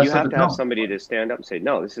 you have to have somebody to stand up and say,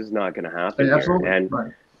 no, this is not going to happen here. Absolutely.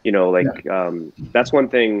 And that's one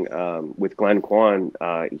thing with Glenn Kwan.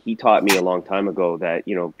 He taught me a long time ago that,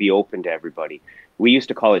 be open to everybody. We used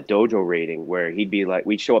to call it dojo rating, where he'd be like,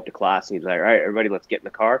 we'd show up to class and he'd be like, all right, everybody, let's get in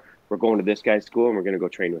the car. We're going to this guy's school and we're going to go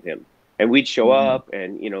train with him. And we'd show up,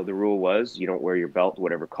 and, the rule was, you don't wear your belt,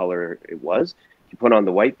 whatever color it was. You put on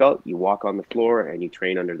the white belt, you walk on the floor, and you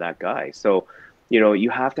train under that guy. So,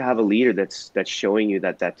 you have to have a leader that's showing you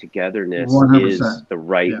that togetherness 100%. Is the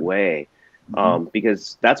right way.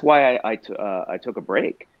 Because that's why I took a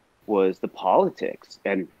break, was the politics,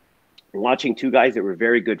 and watching two guys that were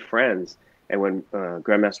very good friends. And when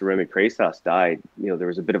Grandmaster Remy Presas died, there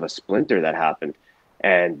was a bit of a splinter that happened,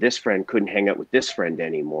 and this friend couldn't hang out with this friend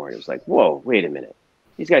anymore. And it was like, whoa, wait a minute.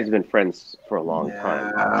 These guys have been friends for a long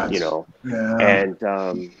time,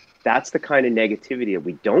 and that's the kind of negativity that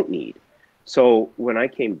we don't need. So when I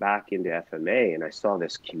came back into FMA and I saw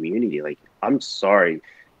this community, like, I'm sorry,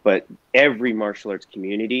 but every martial arts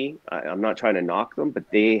community, I'm not trying to knock them, but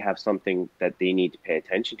they have something that they need to pay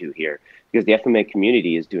attention to here, because the FMA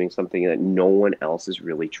community is doing something that no one else is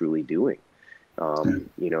really truly doing.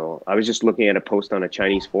 I was just looking at a post on a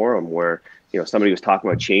Chinese forum where, somebody was talking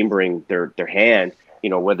about chambering their hand,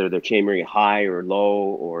 whether they're chambering it high or low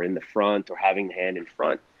or in the front or having the hand in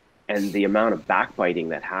front, and the amount of backbiting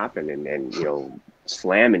that happened and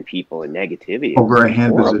slamming people and negativity over a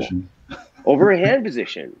hand position. Over a hand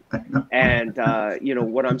position. And,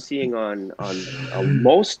 what I'm seeing on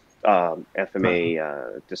most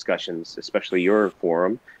FMA discussions, especially your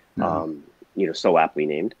forum, so aptly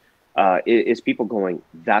named, is people going,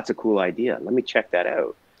 that's a cool idea. Let me check that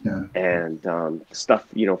out. Yeah. And stuff,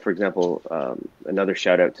 for example, another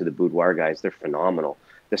shout out to the Boudoir guys. They're phenomenal.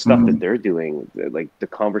 The stuff that they're doing, like the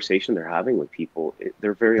conversation they're having with people,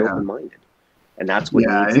 they're very open-minded. And that's what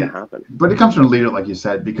needs to happen. But it comes from a leader, like you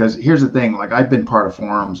said, because here's the thing, like I've been part of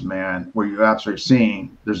forums, man, where you actually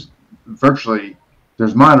seeing there's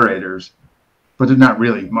moderators, but they're not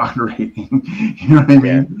really moderating. You know what I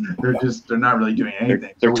mean? Yeah. They're not really doing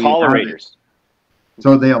anything. They're tolerators.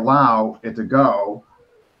 So they allow it to go,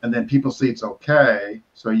 and then people see it's okay.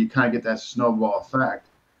 So you kind of get that snowball effect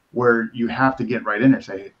where you have to get right in there and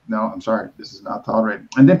say, no, I'm sorry, this is not tolerated.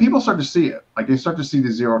 And then people start to see it. Like they start to see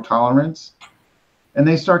the zero tolerance, and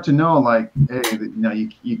they start to know, like, hey,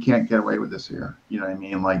 you can't get away with this here. You know what I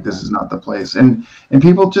mean? Like, this is not the place. And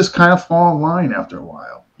people just kind of fall in line after a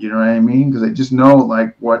while. You know what I mean? Because they just know,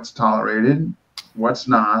 like, what's tolerated, what's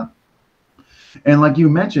not. And like you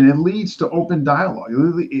mentioned, it leads to open dialogue,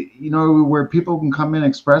 where people can come in and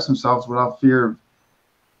express themselves without fear of,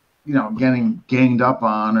 getting ganged up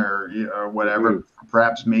on or whatever.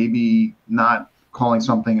 Perhaps maybe not calling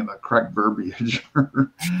something in the correct verbiage.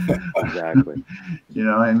 Exactly. You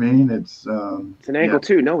know what I mean? It's an angle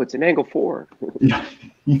 2. No, it's an angle 4. Yeah.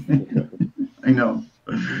 I know.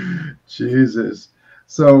 Jesus.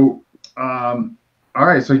 So, all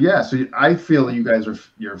right. So so I feel that you guys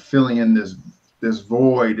you're filling in this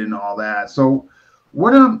void and all that. So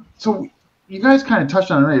so you guys kind of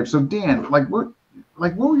touched on it earlier. So Dan, what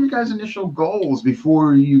were your guys' initial goals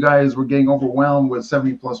before you guys were getting overwhelmed with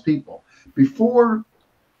 70+ people? Before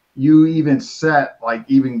you even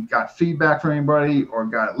even got feedback from anybody or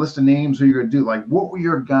got a list of names who you're going to do, what were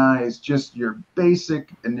your guys' just your basic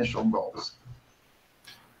initial goals?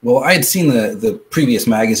 Well, I had seen the previous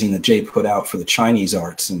magazine that Jay put out for the Chinese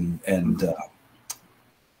arts, and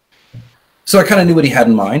so I kind of knew what he had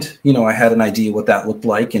in mind. I had an idea what that looked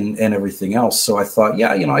like and everything else. So I thought,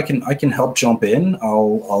 yeah, I can help jump in.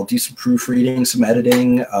 I'll do some proofreading, some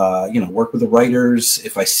editing, work with the writers.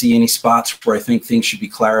 If I see any spots where I think things should be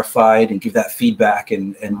clarified, and give that feedback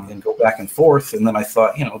and go back and forth. And then I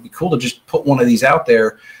thought, it'd be cool to just put one of these out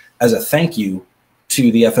there as a thank you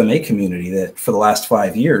to the FMA community that for the last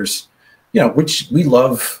 5 years, which we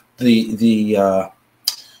love the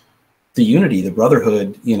unity, the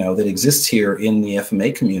brotherhood, that exists here in the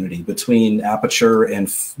FMA community between Aperture and,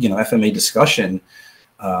 FMA discussion,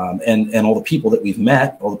 and all the people that we've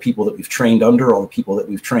met, all the people that we've trained under, all the people that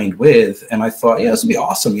we've trained with. And I thought, yeah, this would be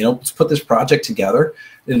awesome. Let's put this project together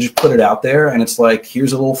and just put it out there. And it's like,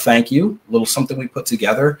 here's a little thank you, a little something we put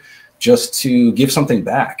together just to give something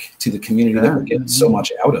back to the community that we're getting so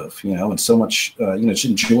much out of, and so much, just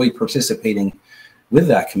enjoy participating with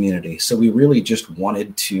that community. So we really just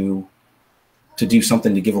wanted to do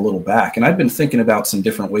something to give a little back. And I've been thinking about some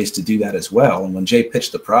different ways to do that as well. And when Jay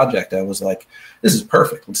pitched the project, I was like, this is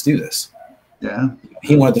perfect. Let's do this. Yeah.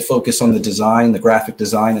 He wanted to focus on the design, the graphic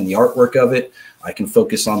design and the artwork of it. I can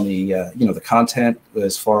focus on the, the content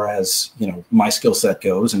as far as, my skill set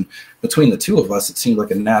goes. And between the two of us, it seemed like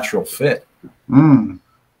a natural fit.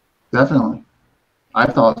 Definitely. I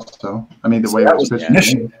thought so. I mean, the way it was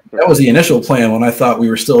pitched. That was the initial plan when I thought we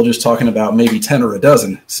were still just talking about maybe 10 or a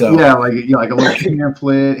dozen. So yeah, like a little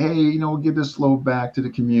pamphlet. Hey, we'll give this flow back to the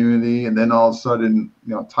community, and then all of a sudden,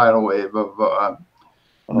 tidal wave of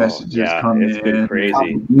messages come in. Been crazy.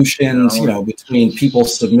 Contributions, between people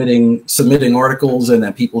submitting articles, and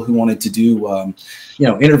then people who wanted to do,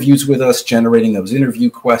 interviews with us, generating those interview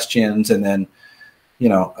questions, and then.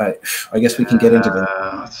 I guess we can get into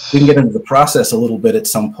the process a little bit at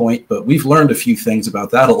some point, but we've learned a few things about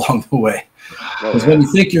that along the way. Because when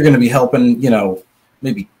you think you're going to be helping,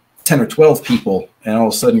 maybe 10 or 12 people, and all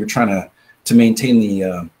of a sudden you're trying to maintain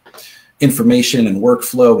the information and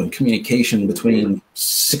workflow and communication between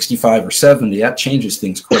 65 or 70, that changes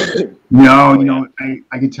things quite a bit. No,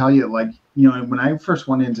 I can tell you, when I first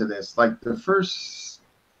went into this, the first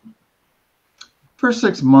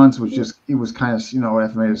 6 months was kind of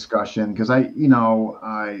FMA discussion, because I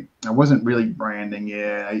wasn't really branding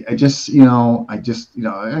it. it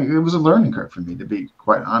was a learning curve for me, to be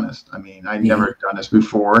quite honest. I mean, I'd never done this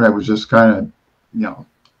before, and I was just kind of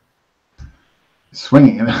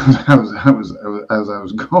swinging it as I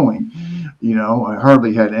was going. I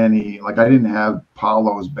hardly had any, I didn't have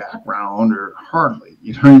Paulo's background, or hardly.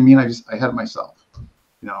 You know what I mean? I had it myself.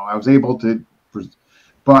 I was able to,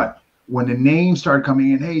 but when the names started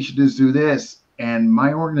coming in, hey, you should just do this, and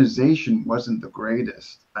my organization wasn't the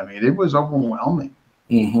greatest. I mean, it was overwhelming.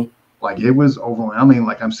 It was overwhelming.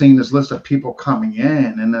 I'm seeing this list of people coming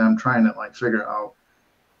in, and then I'm trying to figure out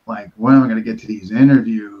when am I going to get to these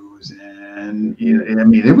interviews, and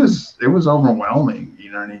it was overwhelming.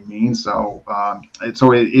 You know what I mean? So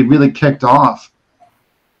it really kicked off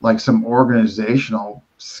some organizational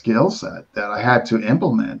skill set that I had to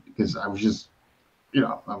implement, because I was just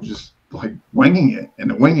like winging it, and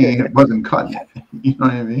the winging it wasn't cutting it. You know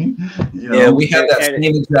what I mean? You know? Yeah, we had that same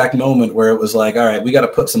exact moment where it was like, all right, we got to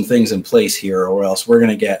put some things in place here, or else we're going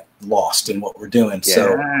to get lost in what we're doing. Yeah,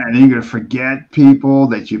 so, and then you're going to forget people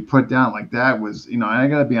that you put down. Like that was, you know, and I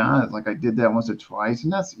got to be honest, like I did that once or twice,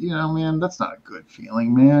 and that's, you know, man, that's not a good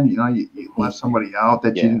feeling, man. You know, you left somebody out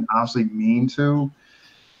that you didn't obviously mean to.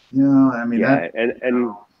 You know, I mean,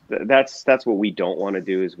 that's what we don't want to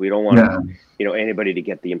do. Is we don't want you know, anybody to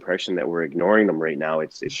get the impression that we're ignoring them right now.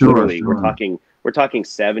 It's literally we're talking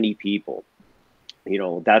 70 people. You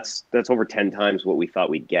know, that's over 10 times what we thought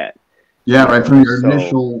we'd get. Yeah, right from your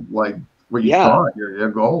initial, like what you thought,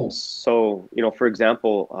 your goals. So, you know, for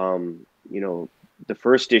example, you know, the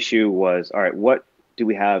first issue was, all right, what do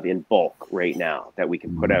we have in bulk right now that we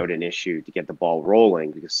can put out an issue to get the ball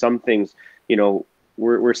rolling? Because some things, you know,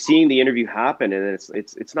 we're seeing the interview happen, and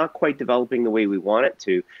it's not quite developing the way we want it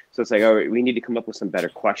to. So it's like, all right, we need to come up with some better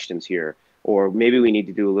questions here, or maybe we need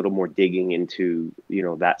to do a little more digging into, you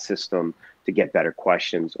know, that system to get better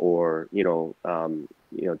questions, or to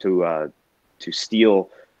steal.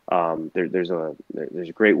 There's a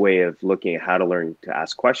great way of looking at how to learn to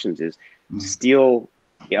ask questions is steal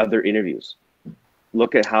other interviews.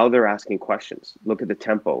 Look at how they're asking questions. Look at the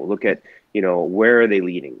tempo. Look at, you know, where are they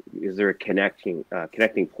leading? Is there a connecting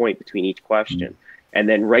point between each question? And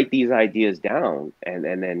then write these ideas down, and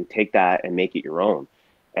then take that and make it your own.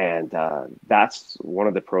 And that's one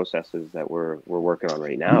of the processes that we're working on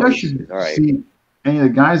right now. You guys should see any of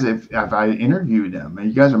the guys if I interviewed them, and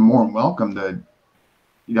you guys are more than welcome to.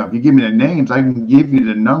 You know, if you give me the names, I can give you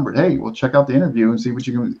the number. Hey, we'll check out the interview and see what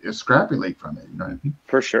you can extrapolate from it. You know what I mean?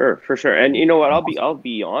 For sure. And you know what? I'll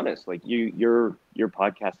be honest. Like your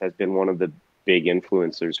podcast has been one of the big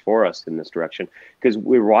influencers for us in this direction, because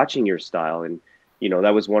we're watching your style, and you know,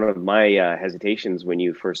 that was one of my hesitations when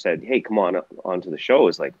you first said, "Hey, come onto the show."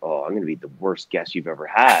 Is like, oh, I'm going to be the worst guest you've ever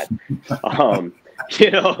had,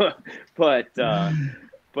 you know.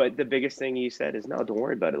 But the biggest thing you said is, no, don't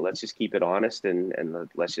worry about it. Let's just keep it honest, and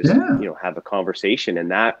let's just you know, have a conversation. And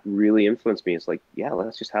that really influenced me. It's like, yeah,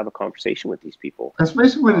 let's just have a conversation with these people. That's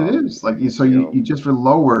basically what it is. Like, you just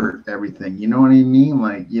lower everything. You know what I mean?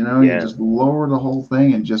 Like, you know, you just lower the whole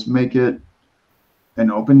thing and just make it an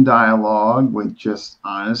open dialogue with just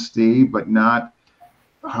honesty, but not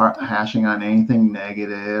hashing on anything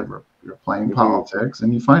negative or playing politics.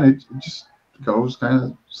 And you find it just goes kind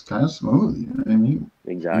of smooth. You know what I mean?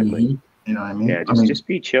 Exactly. You know what I mean? Yeah, just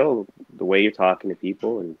be chill the way you're talking to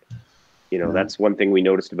people, and you know, that's one thing we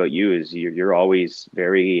noticed about you is you're always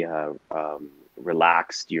very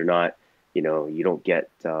relaxed. You're not, you know, you don't get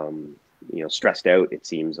you know, stressed out, it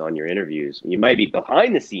seems, on your interviews. You might be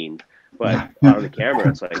behind the scenes, but on the camera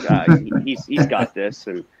it's like, he's got this.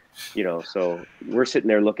 And you know, so we're sitting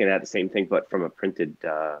there looking at the same thing, but from a printed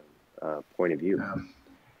point of view.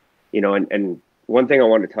 You know, and one thing I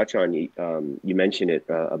wanted to touch on, you mentioned it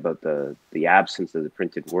about the absence of the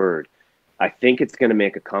printed word. I think it's going to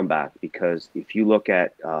make a comeback, because if you look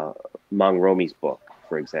at Mang Romi's book,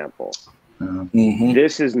 for example,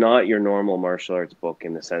 this is not your normal martial arts book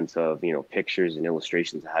in the sense of, you know, pictures and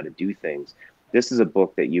illustrations of how to do things. This is a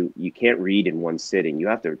book that you can't read in one sitting. You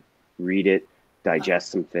have to read it, digest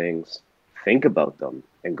some things, think about them,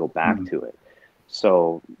 and go back to it.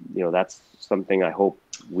 So, you know, that's something I hope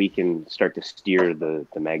we can start to steer the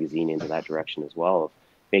magazine into that direction as well, of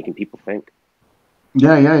making people think.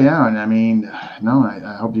 Yeah. And I mean, no,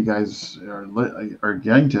 I hope you guys are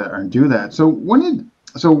getting to do that. So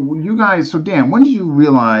Dan, when did you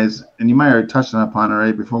realize, and you might have touched upon it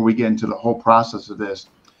already before we get into the whole process of this,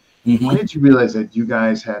 when did you realize that you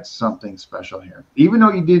guys had something special here? Even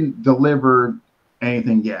though you didn't deliver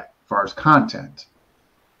anything yet as far as content.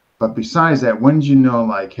 But besides that, when did you know,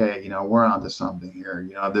 like, hey, you know, we're onto something here?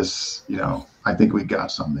 You know, this, you know, I think we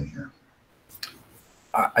got something here.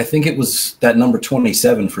 I think it was that number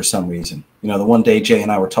 27 for some reason. You know, the one day Jay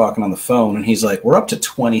and I were talking on the phone, and he's like, we're up to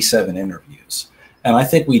 27 interviews. And I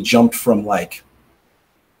think we jumped from like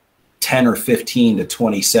 10 or 15 to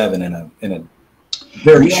 27 in a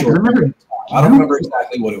very short period. I don't remember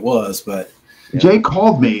exactly what it was, but Jay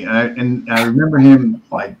called me, and I remember him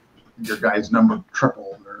like, your guy's number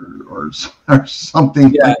tripled or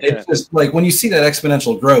something. Yeah, it's just like when you see that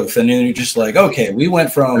exponential growth, and then you're just like, okay, we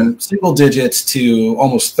went from single digits to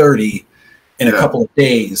almost 30 in a couple of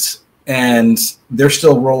days, and they're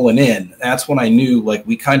still rolling in. That's when I knew, like,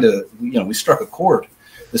 we kind of, you know, we struck a chord.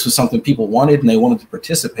 This was something people wanted, and they wanted to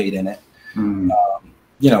participate in it.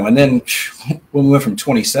 You know, and then when we went from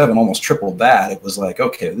 27, almost tripled that, it was like,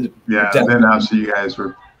 okay. Yeah, then obviously you guys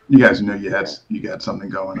knew you got something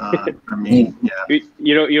going on. I mean,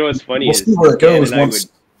 you know what's funny we'll see where it goes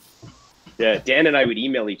Yeah, Dan and I would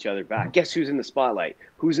email each other back. Guess who's in the spotlight?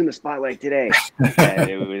 Who's in the spotlight today? And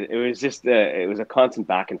it was just it was a constant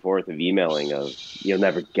back and forth of emailing. Of you'll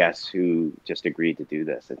never guess who just agreed to do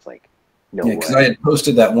this. It's like no way. Because I had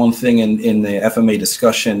posted that one thing in the FMA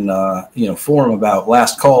discussion, forum about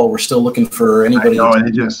last call. We're still looking for anybody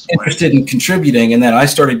interested in contributing, and then I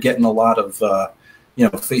started getting a lot of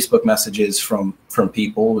Facebook messages from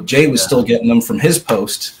people. Jay was still getting them from his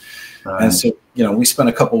post. Right. And so, we spent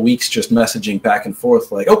a couple of weeks just messaging back and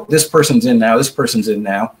forth like, oh, this person's in now, this person's in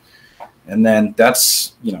now. And then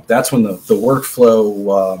that's when the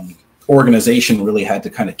workflow organization really had to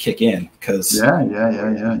kind of kick in because. Yeah.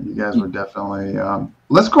 You guys were definitely,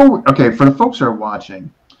 let's go. Okay. For the folks who are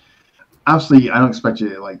watching, obviously I don't expect you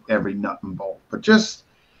to like every nut and bolt, but just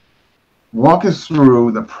walk us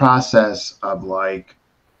through the process of like,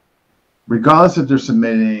 regardless if they're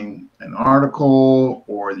submitting an article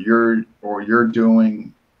or you're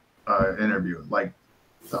doing an interview, like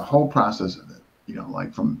the whole process of it,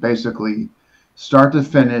 like from basically start to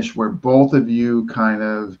finish, where both of you kind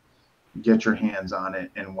of get your hands on it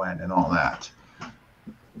and when and all that.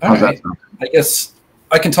 How's that sound? I guess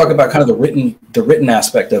I can talk about kind of the written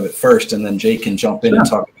aspect of it first, and then Jay can jump in and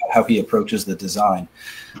talk about how he approaches the design.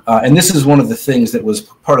 And this is one of the things that was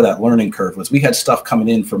part of that learning curve was we had stuff coming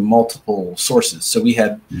in from multiple sources. So we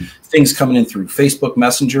had things coming in through Facebook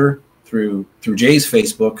Messenger, through Jay's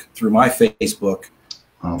Facebook, through my Facebook,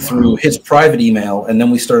 through his private email, and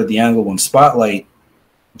then we started the Angle One Spotlight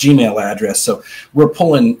Gmail address. So we're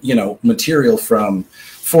pulling, material from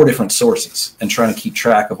 4 different sources and trying to keep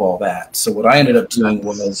track of all that. So what I ended up doing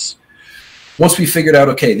was, once we figured out,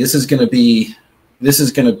 okay, this is going to be,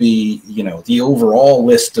 the overall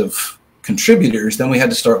list of contributors, then we had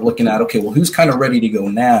to start looking at, okay, well, who's kind of ready to go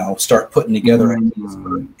now? Start putting together ideas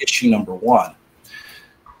for issue number 1.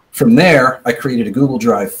 From there, I created a Google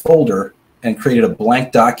Drive folder and created a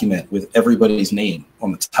blank document with everybody's name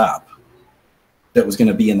on the top that was going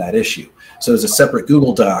to be in that issue. So there's a separate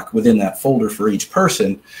Google Doc within that folder for each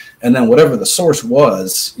person. And then whatever the source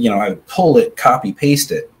was, I would pull it, copy,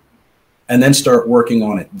 paste it, and then start working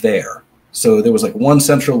on it there. So there was like one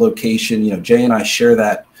central location. Jay and I share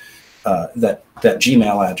that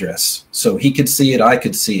Gmail address. So he could see it, I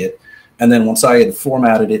could see it. And then once I had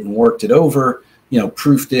formatted it and worked it over,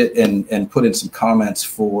 proofed it and put in some comments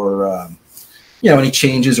for, any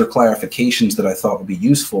changes or clarifications that I thought would be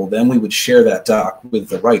useful, then we would share that doc with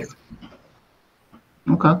the writer.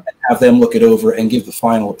 Okay. And have them look it over and give the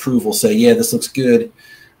final approval, say, yeah, this looks good.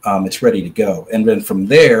 It's ready to go. And then from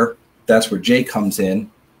there, that's where Jay comes in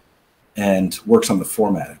and works on the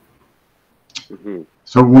formatting.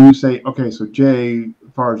 So when you say, okay, so Jay,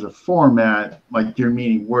 as far as the format, like you're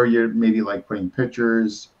meaning where you're maybe like putting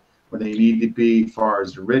pictures where they need to be as far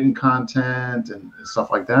as the written content and stuff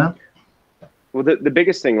like that? Well, the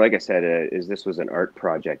biggest thing, like I said, is this was an art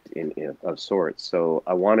project of sorts. So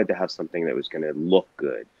I wanted to have something that was going to look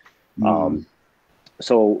good.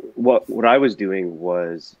 So what I was doing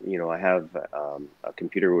was, I have a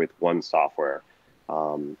computer with one software.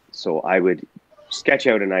 So I would sketch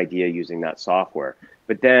out an idea using that software.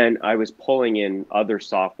 But then I was pulling in other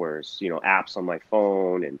softwares, apps on my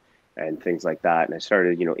phone and things like that. And I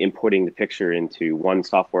started, inputting the picture into one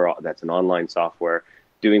software that's an online software,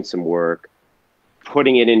 doing some work,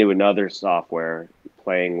 putting it into another software,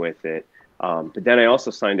 playing with it. But then I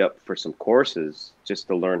also signed up for some courses just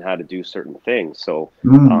to learn how to do certain things. So,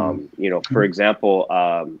 for example,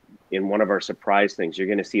 in one of our surprise things, you're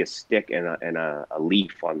going to see a stick and a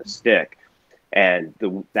leaf on the stick. And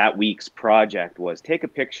that week's project was take a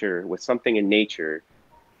picture with something in nature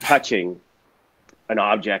touching an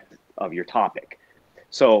object of your topic.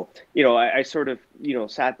 So, I sort of,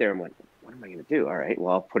 sat there and went, what am I going to do? All right,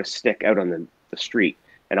 well, I'll put a stick out on the street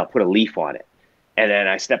and I'll put a leaf on it. And then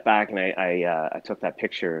I stepped back and I took that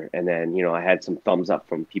picture, and then, I had some thumbs up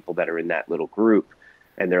from people that are in that little group.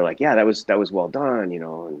 And they're like, yeah, that was well done,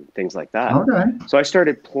 and things like that. Okay. So I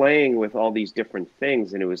started playing with all these different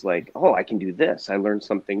things, and it was like, oh, I can do this. I learned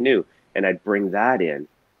something new, and I'd bring that in.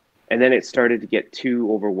 And then it started to get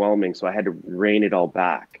too overwhelming, so I had to rein it all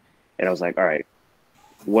back. And I was like, all right,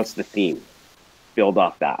 what's the theme? Build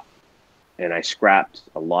off that. And I scrapped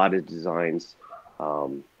a lot of designs,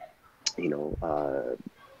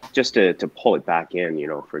 just to pull it back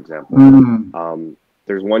in, for example.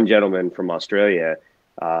 There's one gentleman from Australia.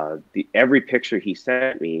 Every picture he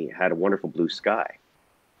sent me had a wonderful blue sky.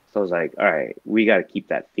 So I was like, all right, we got to keep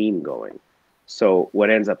that theme going. So what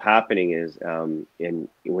ends up happening is,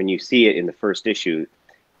 when you see it in the first issue,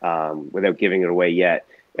 without giving it away yet,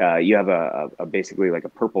 you have a basically like a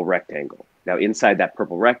purple rectangle. Now inside that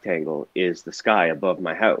purple rectangle is the sky above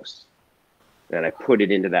my house. and I put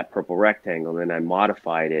it into that purple rectangle, and then I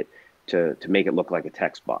modified it to make it look like a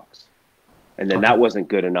text box. And then that wasn't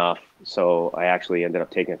good enough, so I actually ended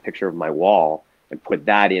up taking a picture of my wall and put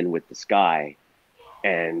that in with the sky,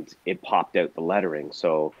 and it popped out the lettering.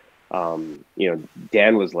 So, you know,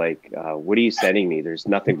 Dan was like, what are you sending me? There's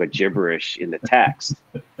nothing but gibberish in the text.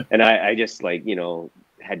 And I just, like, you know,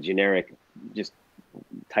 had generic, just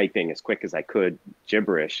typing as quick as I could,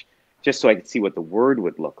 gibberish, just so I could see what the word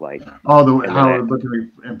would look like. Oh, how it would look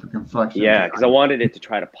in conflection. Yeah, because I wanted it to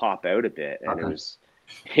try to pop out a bit, and it was.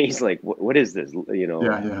 He's like, what is this? You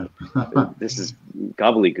know, this is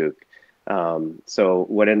gobbledygook. So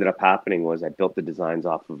what ended up happening was I built the designs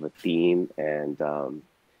off of a theme, and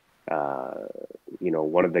you know,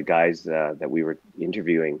 one of the guys that we were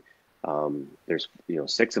interviewing, there's, you know,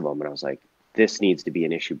 6 of them, and I was like, this needs to be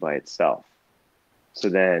an issue by itself. So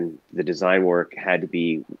then the design work had to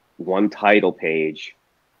be one title page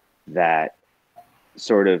that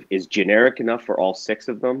sort of is generic enough for all 6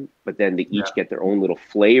 of them, but then they each get their own little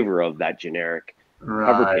flavor of that generic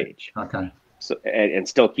cover page. Okay. So and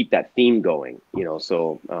still keep that theme going, you know.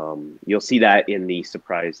 So you'll see that in the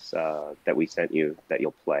surprise that we sent you that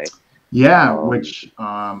you'll play. Yeah, which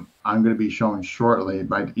I'm going to be showing shortly.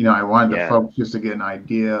 But you know, I wanted the folks just to get an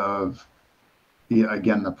idea of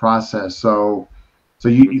the process. So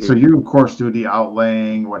you of course do the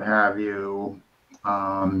outlaying, what have you.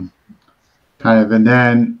 Kind of, and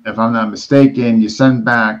then, if I'm not mistaken, you send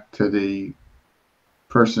back to the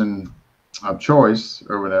person of choice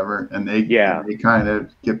or whatever, and they kind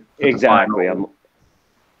of get exactly.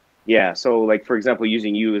 Yeah. So, like, for example,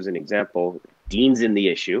 using you as an example, Dean's in the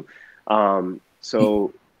issue.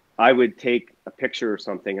 So I would take a picture or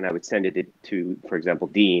something, and I would send it to, for example,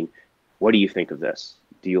 Dean. What do you think of this?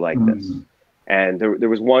 Do you like this? And there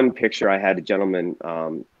was one picture I had a gentleman.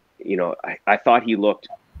 You know, I thought he looked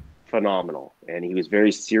phenomenal, and he was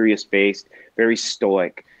very serious faced, very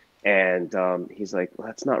stoic, and he's like, well,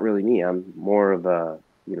 that's not really me. I'm more of a,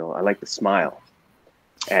 you know, I like the smile.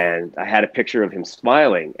 And I had a picture of him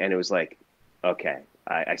smiling, and it was like, okay,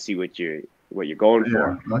 I see what you're going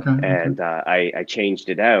for. And I changed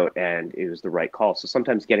it out, and it was the right call. So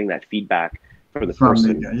sometimes getting that feedback from the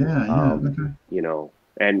person, you know,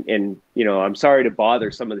 and you know, I'm sorry to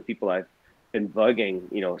bother some of the people I've been bugging,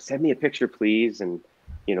 you know, send me a picture, please. And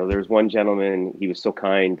you know, there was one gentleman, he was so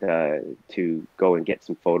kind to go and get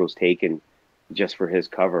some photos taken just for his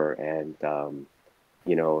cover. And,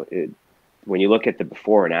 you know, when you look at the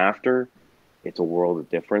before and after, it's a world of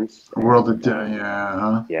difference.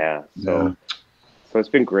 Yeah. So it's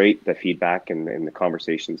been great, the feedback and the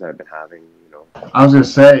conversations I've been having, you know. I was going to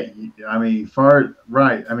say, I mean,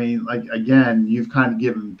 I mean, like, again, you've kind of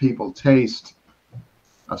given people taste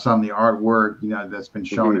of some of the artwork, you know, that's been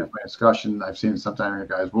shown in my discussion. I've seen it sometime on your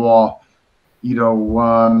guys' wall. You know,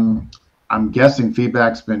 I'm guessing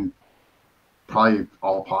feedback's been probably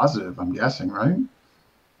all positive. I'm guessing, right?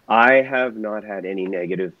 I have not had any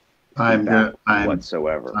negative feedback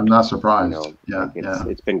whatsoever. I'm not surprised. You know,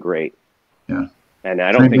 it's been great. Yeah. And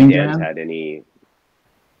I don't think Dan's had any.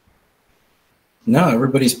 No,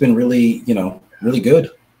 everybody's been really, you know, really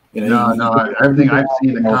good. You know, everything I've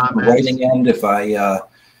seen in the comments. Writing end, if I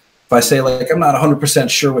say, like, I'm not 100%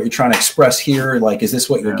 sure what you're trying to express here, like, is this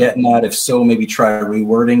what you're getting at? If so, maybe try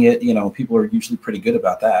rewording it. You know, people are usually pretty good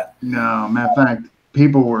about that. No, matter of fact,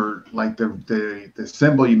 people were like the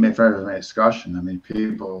symbol you made for every discussion. I mean,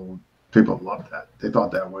 people loved that. They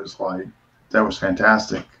thought that was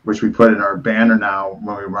fantastic, which we put in our banner now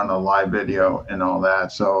when we run a live video and all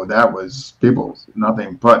that. So that was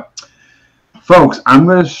nothing but. Folks, I'm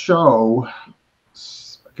going to show,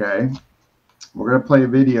 okay, we're going to play a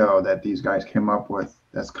video that these guys came up with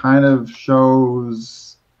that kind of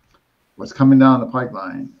shows what's coming down the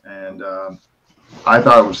pipeline. And I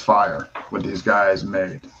thought it was fire what these guys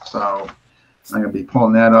made. So I'm going to be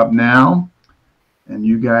pulling that up now, and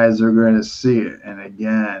you guys are going to see it. And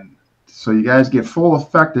again, so you guys get full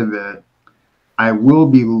effect of it, I will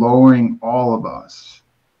be lowering all of us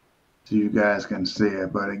so you guys can see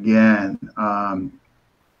it. But again,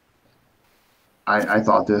 I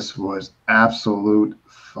thought this was absolute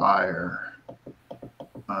fire.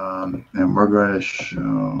 And we're going to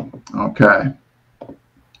show, okay.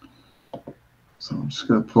 So I'm just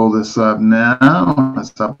going to pull this up now.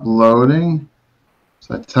 It's uploading.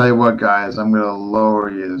 So I tell you what, guys, I'm going to lower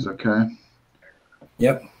you, okay?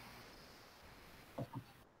 Yep.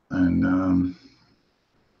 And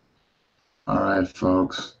all right,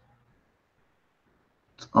 folks.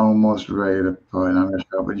 It's almost ready to put. I'm going to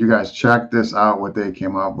show, but you guys check this out. What they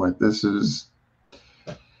came up with. This is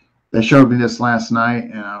they showed me this last night,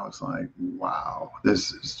 and I was like, wow,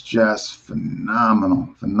 this is just phenomenal,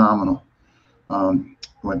 phenomenal,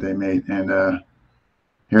 what they made. And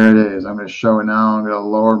here it is. I'm going to show it now. I'm going to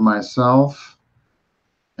lower myself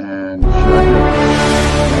and show it.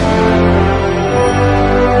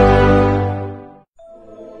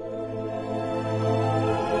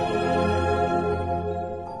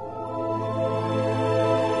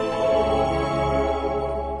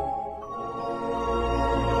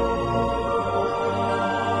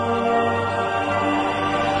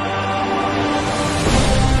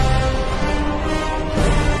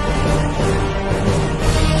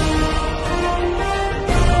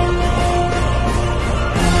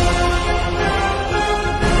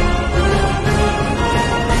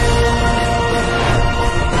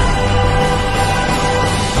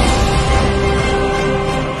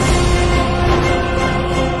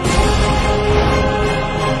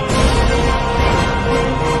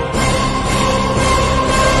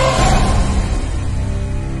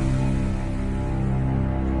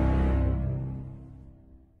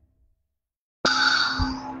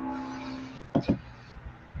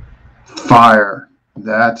 Fire.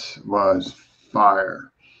 That was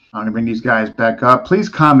fire. I'm gonna bring these guys back up. Please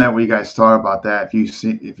comment what you guys thought about that.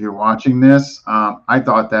 If you're watching this, I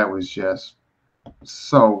thought that was just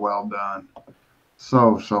so well done,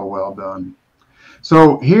 so well done.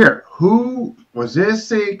 So here, who was this?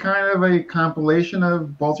 A kind of a compilation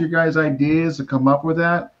of both your guys' ideas to come up with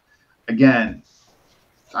that? Again,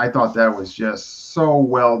 I thought that was just so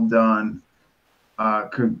well done.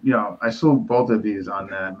 I saw both of these on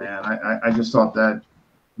that, man. I just thought that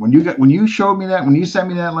when you showed me that, when you sent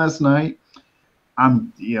me that last night,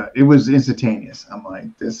 it was instantaneous. I'm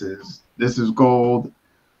like, this is gold.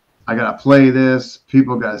 I gotta play this.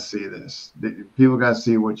 People gotta see this. People gotta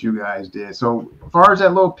see what you guys did. So as far as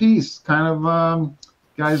that little piece, kind of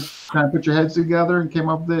guys kind of put your heads together and came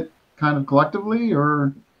up with it kind of collectively,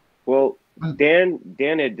 or? Well, Dan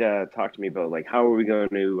had talked to me about, like, how are we going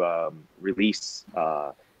to release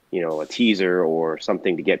a teaser or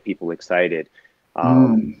something to get people excited.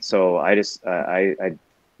 So I just I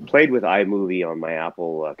played with iMovie on my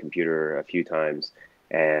Apple computer a few times,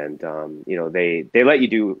 and they let you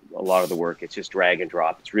do a lot of the work. It's just drag and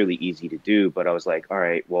drop. It's really easy to do. But I was like, all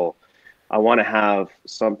right, well, I want to have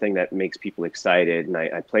something that makes people excited, and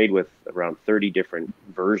I played with around 30 different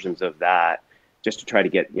versions of that, just to try to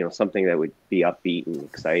get, something that would be upbeat and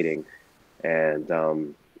exciting. And,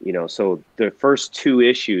 so the first two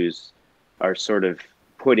issues are sort of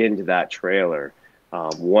put into that trailer.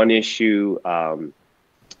 One issue,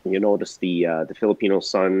 you notice the Filipino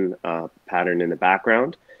sun pattern in the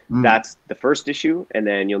background. That's the first issue. And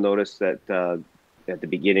then you'll notice that at the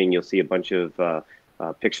beginning, you'll see a bunch of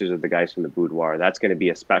pictures of the guys from the boudoir. That's going to be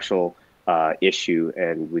a special issue,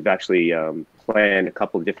 and we've actually planned a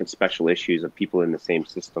couple of different special issues of people in the same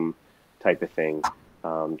system type of thing,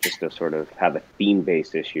 just to sort of have a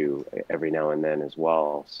theme-based issue every now and then as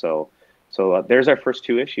well. So there's our first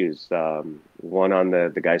two issues, one on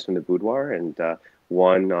the guys from the boudoir, and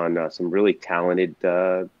one on some really talented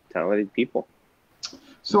people.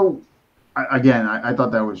 So again, I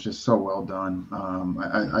thought that was just so well done.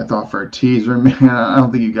 I thought for a teaser, man, I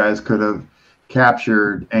don't think you guys could have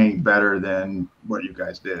captured any better than what you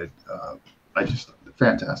guys did. I just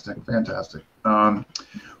fantastic. How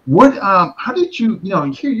did you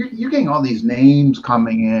you're getting all these names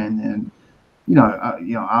coming in, and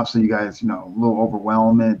obviously you guys, a little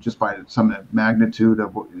overwhelming just by some of the magnitude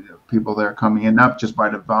of people that are coming in, not just by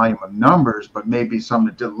the volume of numbers, but maybe some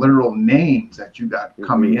of the literal names that you got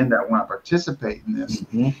coming in that want to participate in this.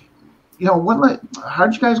 How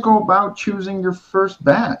did you guys go about choosing your first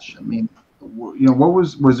batch? I mean, what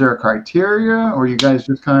was there a criteria, or you guys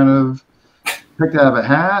just kind of picked out of a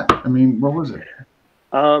hat? I mean, what was it?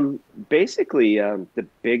 Basically, the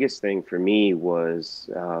biggest thing for me was,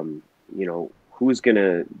 who's going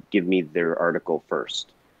to give me their article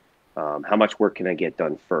first? How much work can I get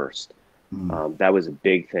done first? That was a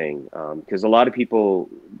big thing, because a lot of people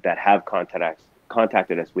that have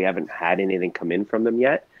contacted us, we haven't had anything come in from them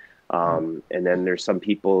yet. And then there's some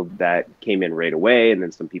people that came in right away, and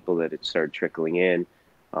then some people that it started trickling in.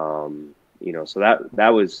 So that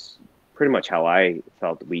was pretty much how I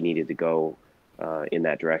felt that we needed to go in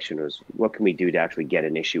that direction, was what can we do to actually get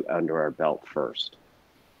an issue under our belt first.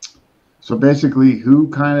 So basically, who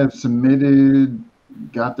kind of submitted,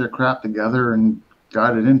 got their crap together, and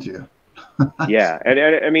got it into you? Yeah, and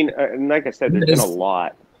I mean, like I said, there's been a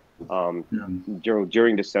lot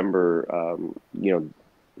during December.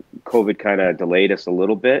 COVID kind of delayed us a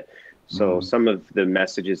little bit, so some of the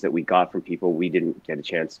messages that we got from people, we didn't get a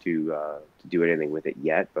chance to to do anything with it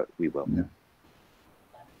yet, but we will. Yeah.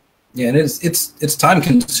 Yeah, and it's time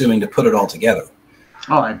consuming to put it all together.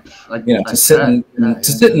 Oh, to sit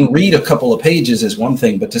and read a couple of pages is one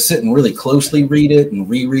thing, but to sit and really closely read it and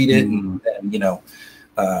reread it, and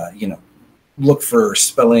look for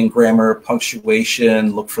spelling, grammar,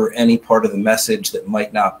 punctuation, look for any part of the message that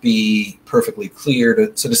might not be perfectly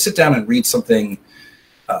clear. So to sit down and read something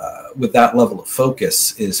with that level of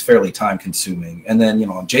focus is fairly time consuming. And then,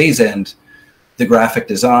 on Jay's end, the graphic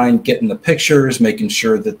design, getting the pictures, making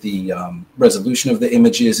sure that the resolution of the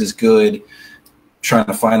images is good, trying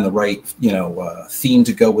to find the right, theme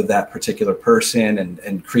to go with that particular person,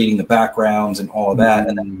 and creating the backgrounds and all of that,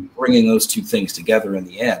 and then bringing those two things together in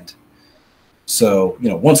the end. So,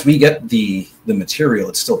 once we get the material,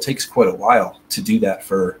 it still takes quite a while to do that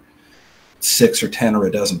for 6 or 10 or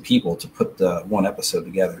a dozen people to put the one episode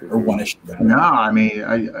together, or one issue together. No, I mean,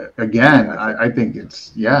 I think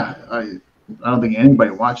it's, I don't think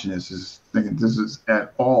anybody watching this is thinking this is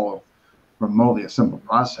at all remotely a simple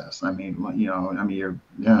process. I mean, you're,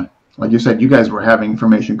 like you said, you guys were having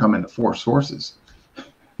information come into 4 sources. I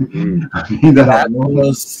mean,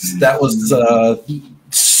 that was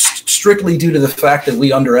strictly due to the fact that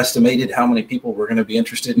we underestimated how many people were going to be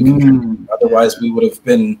interested in contributing. Otherwise, we would have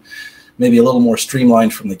been maybe a little more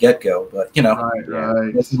streamlined from the get-go. But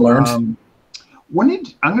lesson learned.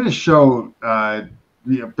 I'm going to show,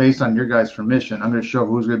 based on your guys' permission, I'm going to show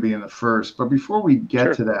who's going to be in the first. But before we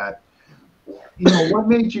get to that, what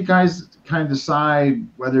made you guys kind of decide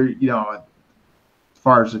whether, as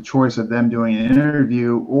far as the choice of them doing an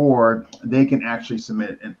interview or they can actually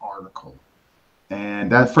submit an article?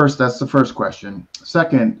 And that's the first question.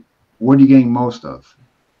 Second, what are you getting most of?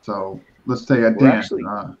 So let's take a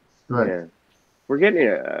Dan. Go ahead. Yeah. We're getting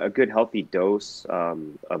a good healthy dose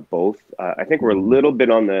of both. I think we're a little bit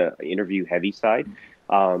on the interview heavy side.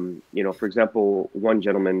 For example, one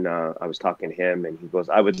gentleman, I was talking to him and he goes,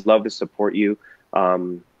 "I would love to support you,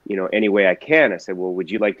 any way I can." I said, "Well,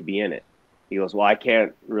 would you like to be in it?" He goes, "Well, I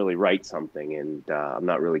can't really write something and I'm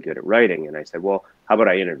not really good at writing." And I said, "Well, how about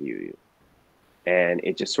I interview you?" And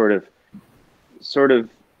it just sort of,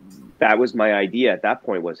 that was my idea at that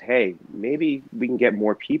point was, hey, maybe we can get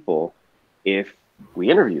more people if we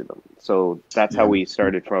interview them. So that's how we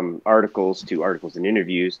started from articles to articles and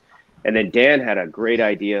interviews. And then Dan had a great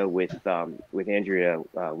idea with Andrea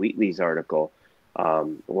Wheatley's article.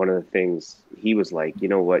 One of the things he was like, you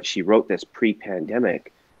know what, she wrote this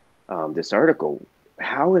pre-pandemic, this article.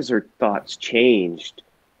 How has her thoughts changed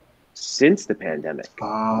since the pandemic?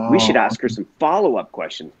 We should ask her some follow-up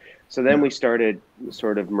questions. So then we started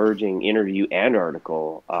sort of merging interview and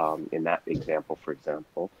article in that example, for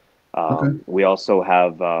example. We also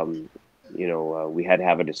have, we had to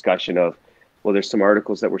have a discussion of, well, there's some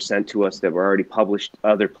articles that were sent to us that were already published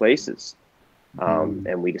other places.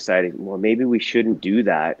 And we decided, well, maybe we shouldn't do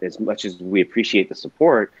that. As much as we appreciate the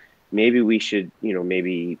support, maybe we should,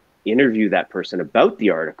 maybe interview that person about the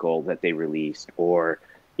article that they released, or,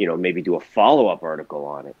 maybe do a follow-up article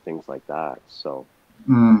on it, things like that. So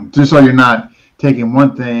just so you're not taking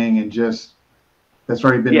one thing and just that's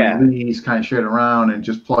already been released, kind of shared around, and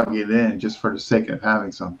just plug it in just for the sake of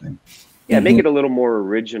having something. Yeah, make it a little more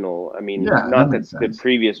original. I mean, not that the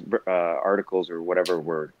previous articles or whatever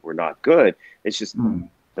were not good. It's just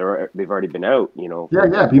they've already been out,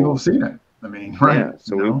 people have seen it. I mean, right? Yeah,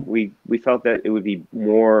 so we felt that it would be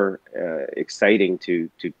more exciting to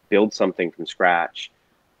build something from scratch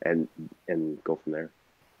and go from there.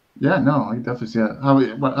 Yeah, no, I definitely see that. How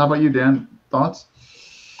about you, Dan? Thoughts?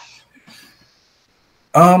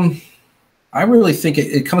 I really think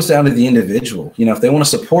it comes down to the individual. If they want to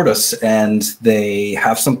support us and they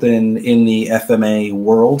have something in the FMA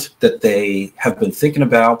world that they have been thinking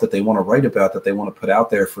about, that they want to write about, that they want to put out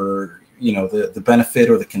there for, the benefit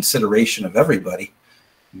or the consideration of everybody.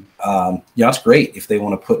 It's great if they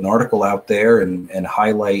want to put an article out there and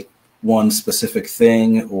highlight one specific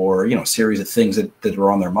thing or, a series of things that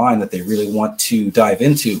are on their mind that they really want to dive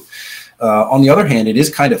into. On the other hand, it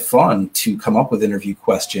is kind of fun to come up with interview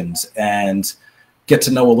questions and get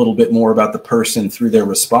to know a little bit more about the person through their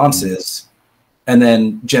responses, and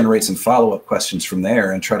then generate some follow-up questions from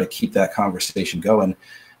there and try to keep that conversation going.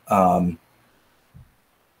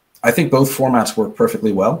 I think both formats work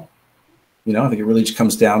perfectly well. I think it really just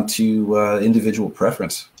comes down to individual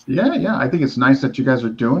preference. Yeah. I think it's nice that you guys are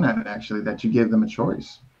doing that, actually, that you gave them a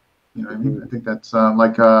choice. You know what I mean? I think that's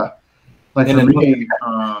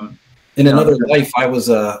in another life, I was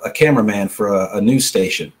a cameraman for a news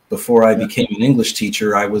station. Before I became an English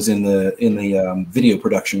teacher, I was in the video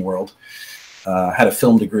production world. had a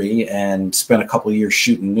film degree and spent a couple of years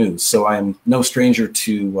shooting news. So I'm no stranger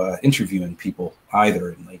to interviewing people either.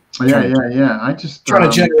 And like I just trying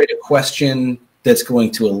to generate a question that's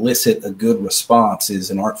going to elicit a good response is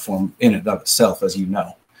an art form in and of itself, as you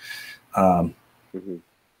know.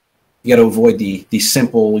 You got to avoid the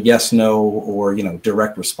simple yes, no, or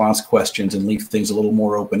direct response questions and leave things a little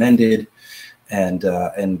more open ended, and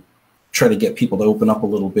try to get people to open up a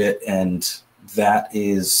little bit. And that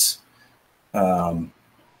is,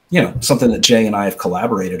 something that Jay and I have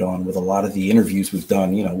collaborated on with a lot of the interviews we've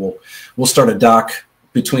done. We'll start a doc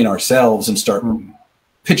between ourselves and start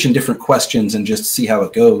pitching different questions and just see how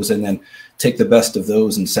it goes, and then take the best of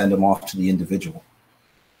those and send them off to the individual.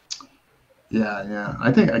 Yeah.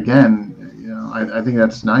 I think again, I think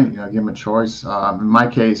that's nice. Give them a choice. In my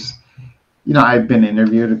case, I've been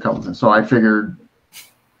interviewed a couple of times, so I figured,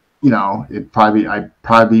 I'd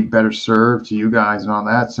probably be better served to you guys and all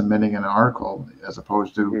that submitting an article as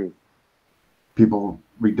opposed to people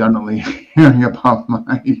redundantly hearing about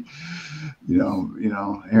my,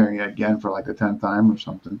 hearing it again for like the 10th time or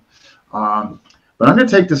something. But I'm going to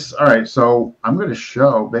take this. All right, so I'm going to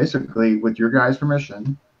show basically, with your guys'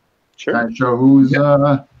 permission. Sure. Kind of show who's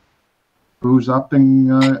up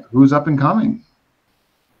and coming.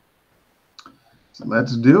 So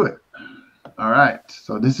let's do it. All right.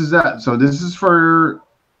 So this is that. So this is for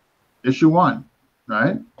issue 1,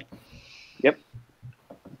 right? Yep.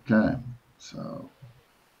 Okay. So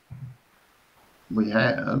we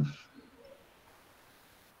have.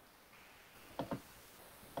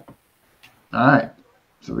 All right.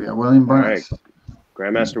 So we have William Bernas.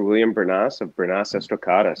 Grandmaster William Bernas of Bernas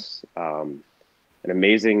Estoccadas, an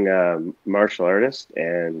amazing martial artist,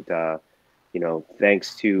 and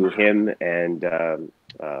thanks to him and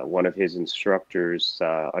one of his instructors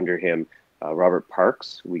under him, Robert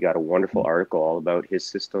Parks, we got a wonderful article all about his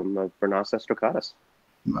system of Bernas Estoccadas.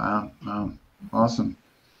 Wow, awesome!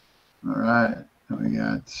 All right, what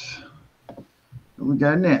we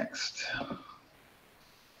got next?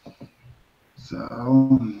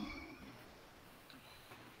 So.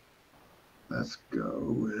 Let's go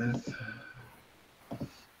with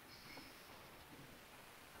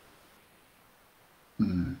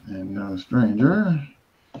and no stranger.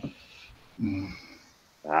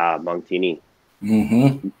 Mongtini.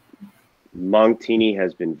 Mongtini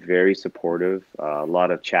has been very supportive. A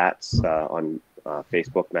lot of chats on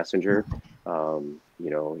Facebook Messenger.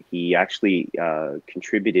 He actually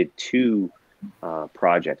contributed 2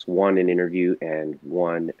 projects, one an interview and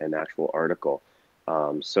one an actual article.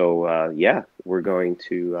 We're going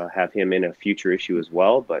to have him in a future issue as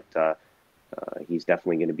well, but he's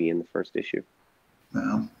definitely going to be in the first issue.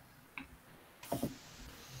 Well,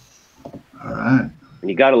 all right. And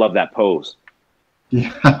you got to love that pose.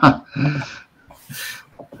 Yeah.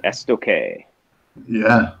 Estoque.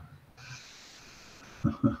 Yeah.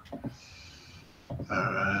 All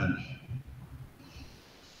right.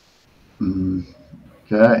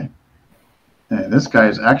 Okay. And this guy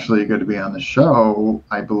is actually going to be on the show,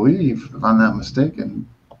 I believe, if I'm not mistaken,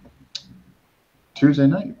 Tuesday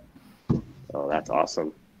night. Oh, that's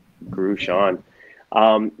awesome. Guru Sean.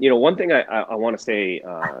 One thing I want to say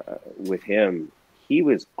with him, he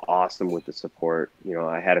was awesome with the support.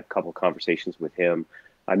 I had a couple conversations with him.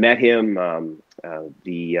 I met him,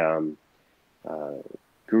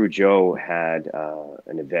 Guru Joe had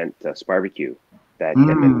an event, Sparbecue, that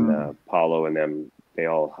him and Paulo and them, they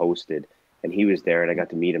all hosted. And he was there, and I got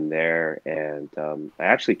to meet him there. And I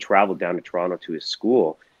actually traveled down to Toronto to his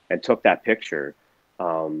school and took that picture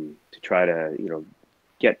to try to,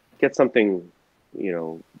 get something,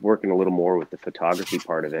 working a little more with the photography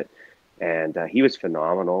part of it. And he was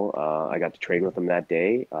phenomenal. I got to train with him that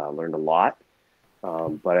day, learned a lot.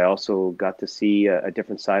 But I also got to see a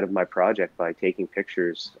different side of my project by taking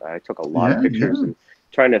pictures. I took a lot of pictures and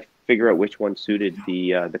trying to figure out which one suited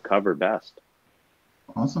the cover best.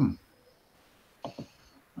 Awesome.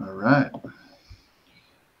 All right.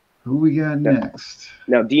 Who we got next?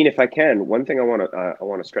 Now, Dean, if I can, one thing I want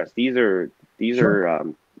to stress: these are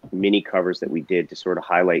mini covers that we did to sort of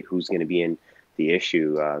highlight who's going to be in the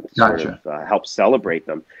issue, to sort of help celebrate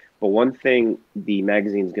them. But one thing the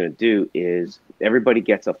magazine is going to do is everybody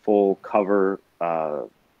gets a full cover, a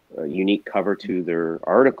unique cover to their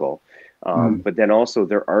article. But then also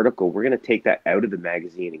their article, we're going to take that out of the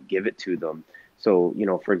magazine and give it to them. So,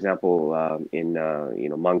 for example, in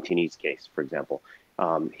Mongtini's case, for example,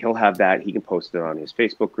 he'll have that. He can post it on his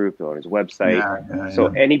Facebook group, on his website. So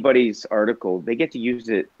anybody's article, they get to use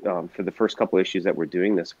it for the first couple issues that we're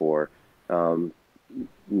doing this for.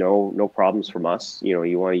 No problems from us.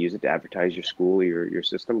 You want to use it to advertise your school, your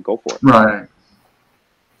system, go for it. Right.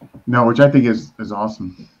 No, which I think is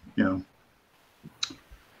awesome. You know.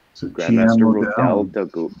 So Grandmaster Rodel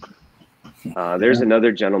Daguk. There's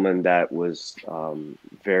another gentleman that was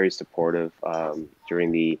very supportive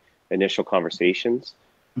during the initial conversations.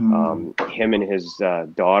 Him and his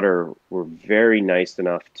daughter were very nice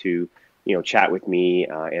enough to, chat with me,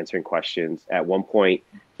 answering questions. At one point,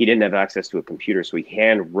 he didn't have access to a computer, so he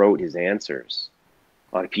hand wrote his answers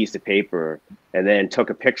on a piece of paper and then took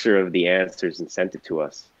a picture of the answers and sent it to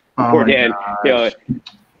us. Poor Dan,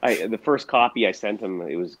 the first copy I sent him,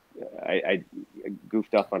 it was I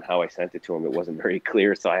goofed up on how I sent it to him. It wasn't very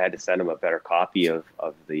clear, so I had to send him a better copy of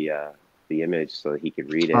the image so that he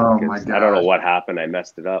could read it. Oh my gosh. I don't know what happened. I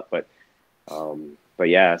messed it up, but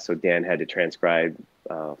yeah. So Dan had to transcribe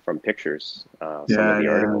from pictures some of the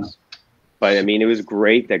articles. But I mean, it was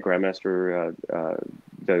great that Grandmaster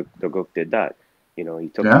Daguk did that. He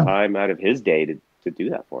took the time out of his day to do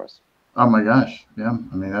that for us. Oh my gosh, yeah.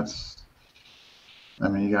 I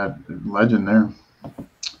mean, you got a legend there.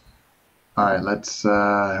 All right, let's.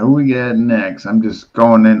 Who we get next? I'm just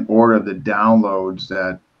going in order of the downloads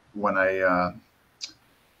that when I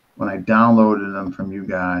downloaded them from you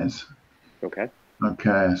guys. Okay.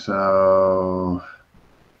 Okay, so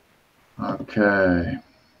okay.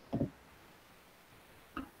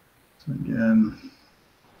 So again.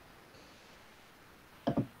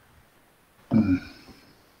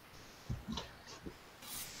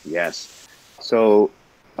 Yes. So,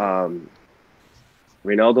 Reynaldo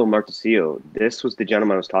Martesio, this was the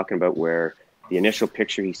gentleman I was talking about where the initial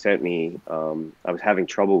picture he sent me, I was having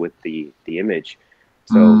trouble with the image.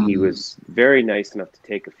 So he was very nice enough to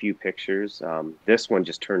take a few pictures. This one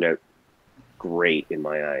just turned out great in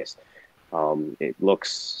my eyes. It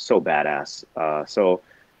looks so badass. So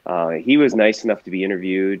he was nice enough to be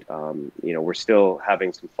interviewed. We're still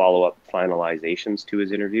having some follow-up finalizations to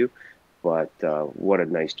his interview, but what a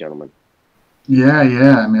nice gentleman. Yeah.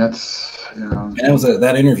 I mean, that's, And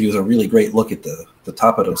that interview was a really great look at the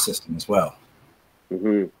Tapato system as well.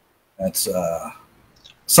 Mm-hmm. That's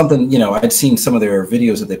something, I'd seen some of their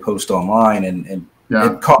videos that they post online and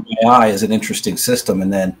it caught my eye as an interesting system.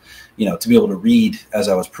 And then, to be able to read as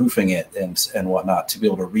I was proofing it and whatnot, to be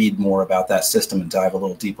able to read more about that system and dive a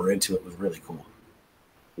little deeper into it was really cool.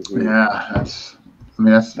 Mm-hmm. Yeah, that's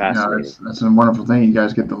that's a wonderful thing. You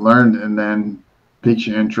guys get to learn and then piques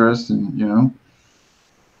your interest and,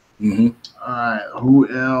 Mm-hmm. All right, who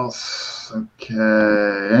else? Okay,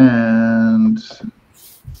 and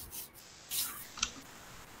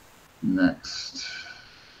next.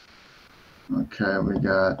 Okay, we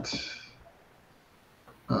got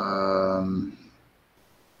okay,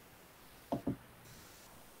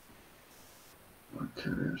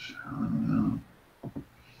 I don't know.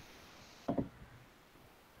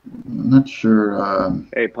 I'm not sure.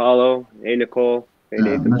 Hey, Paulo. Hey, Nicole. Hey,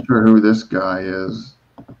 Nathan. I'm not sure who this guy is,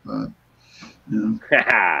 but the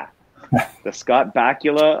Scott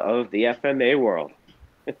Bakula of the FMA world.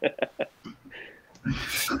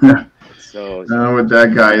 So I don't know what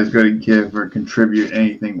that guy is going to give or contribute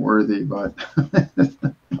anything worthy, but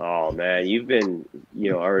oh man, you've been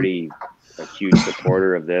already a huge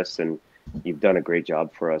supporter of this, and you've done a great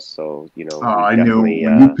job for us. So I knew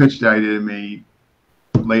when you pitched the idea to me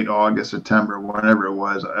late August, September, whenever it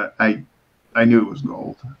was, I knew it was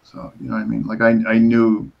gold. So you know what I mean? Like I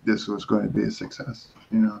knew this was going to be a success.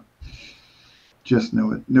 Just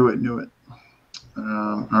knew it.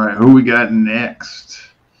 All right, who we got next?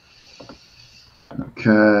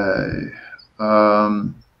 Okay.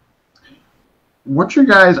 What's your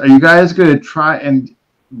guys? Are you guys going to try? And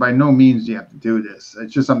by no means do you have to do this.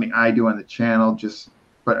 It's just something I do on the channel.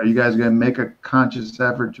 But are you guys going to make a conscious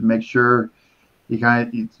effort to make sure you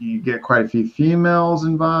get quite a few females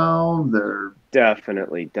involved? Or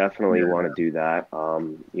definitely want to do that.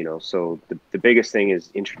 So the biggest thing is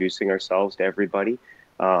introducing ourselves to everybody.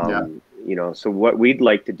 So what we'd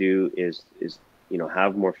like to do is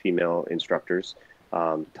have more female instructors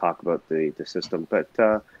talk about the system, but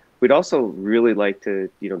we'd also really like to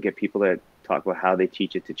get people that talk about how they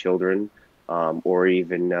teach it to children, or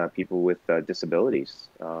even people with disabilities.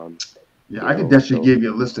 I could definitely give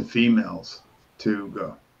you a list of females to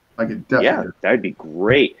go. I could definitely. Yeah, that'd be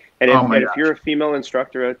great. And if you're a female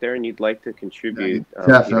instructor out there and you'd like to contribute,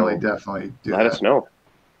 definitely do let us know.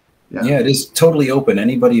 Yeah, it is totally open.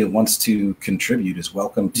 Anybody who wants to contribute is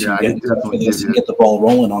welcome to get in touch with us and get the ball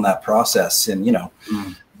rolling on that process. And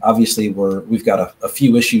obviously we've got a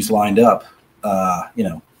few issues lined up,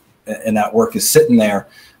 and that work is sitting there.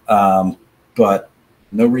 But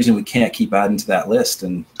no reason we can't keep adding to that list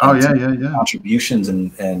and contributions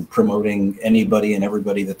and promoting anybody and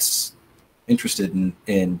everybody that's interested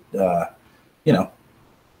in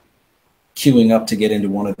queuing up to get into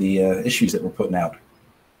one of the issues that we're putting out.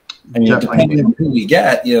 And depending on who we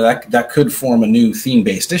get, that could form a new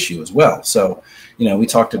theme-based issue as well. So, we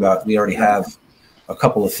talked about, we already have a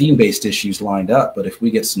couple of theme-based issues lined up, but if we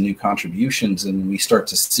get some new contributions and we start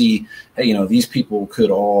to see, hey, these people could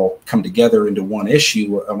all come together into one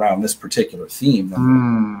issue around this particular theme,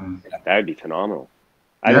 then, that would be phenomenal.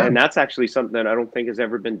 And that's actually something that I don't think has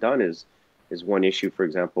ever been done is one issue, for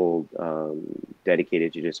example,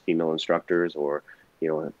 dedicated to just female instructors or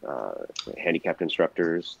handicapped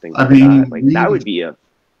instructors, things like that. Like that would be a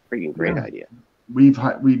freaking great idea.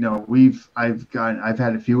 I've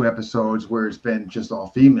had a few episodes where it's been just all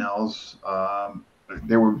females.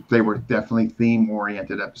 They were definitely theme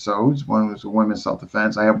oriented episodes. One was women's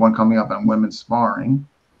self-defense. I have one coming up on women's sparring,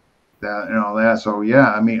 that and all that. So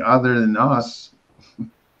yeah, I mean, other than us,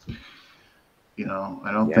 I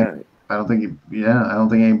don't think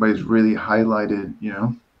anybody's really highlighted,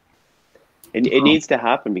 It needs to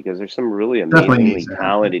happen because there's some really amazingly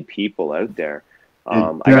talented people out there.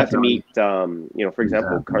 I got to meet, for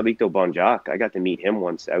example, Carlito Bonjac. I got to meet him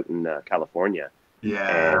once out in California.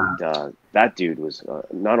 Yeah. And that dude was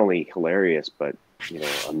not only hilarious, but,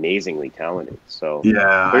 amazingly talented. So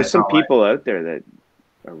there's some people out there that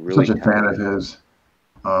are really such a fan of his.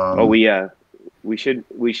 We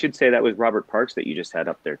should say that was Robert Parks that you just had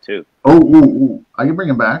up there too. Oh, I can bring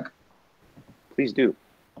him back. Please do.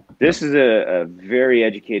 This is a very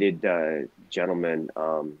educated gentleman.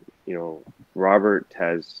 Robert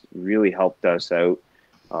has really helped us out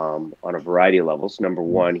on a variety of levels. Number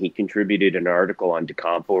one, he contributed an article on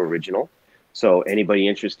DeCampo Original. So anybody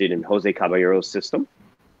interested in Jose Caballero's system,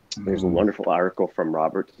 there's a wonderful article from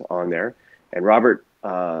Robert on there. And Robert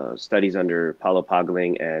studies under Paulo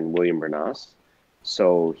Pagling and William Bernas.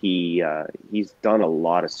 So he's done a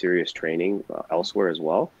lot of serious training elsewhere as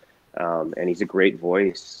well. And he's a great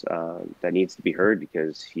voice that needs to be heard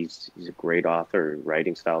because he's a great author.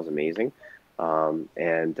 Writing style is amazing.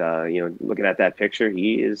 Looking at that picture,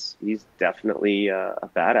 he's definitely a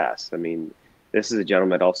badass. I mean, this is a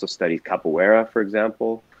gentleman that also studies capoeira, for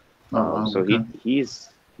example. So he's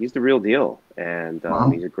the real deal, and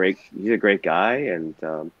he's a great guy, and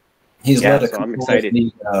he's led a couple of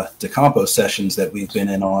the DeCampo sessions that we've been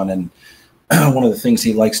in on, and one of the things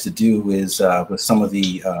he likes to do is with some of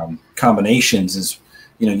the combinations is,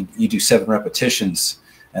 you do 7 repetitions,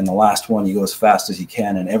 and the last one you go as fast as you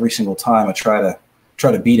can, and every single time I try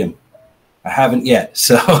to beat him. I haven't yet,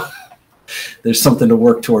 so there's something to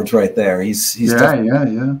work towards right there. He's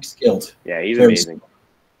definitely skilled. Yeah, he's amazing.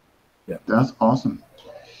 Yeah, that's awesome.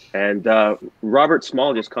 And Robert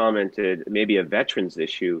Small just commented maybe a veterans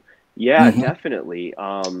issue. Yeah, definitely.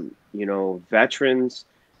 Veterans,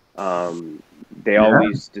 they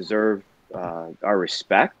always deserve our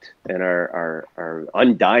respect and our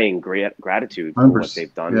undying gratitude for what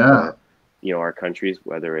they've done for our countries,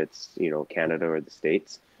 whether it's Canada or the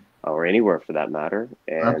States or anywhere for that matter.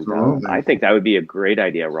 And I think that would be a great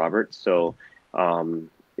idea, Robert. So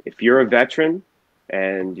if you're a veteran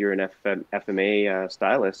and you're an FMA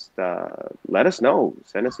stylist, let us know.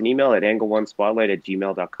 Send us an email at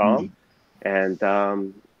angle1spotlight@gmail.com, and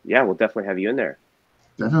we'll definitely have you in there.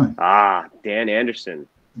 Definitely. Dan Anderson.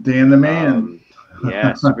 Dan the man.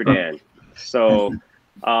 Super Dan. So,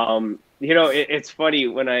 it's funny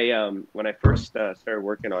when I first started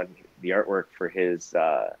working on the artwork for his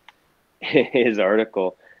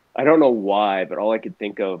article. I don't know why, but all I could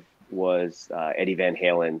think of was Eddie Van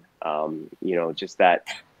Halen. Just that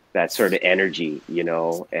sort of energy,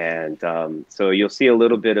 and so you'll see a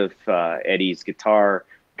little bit of Eddie's guitar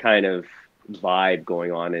kind of vibe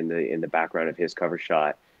going on in the background of his cover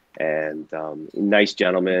shot. And nice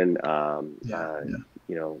gentleman,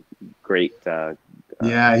 great.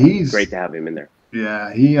 He's great to have him in there.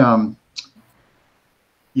 Yeah, he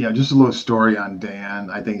just a little story on Dan.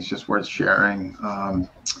 I think it's just worth sharing.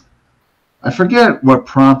 I forget what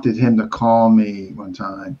prompted him to call me one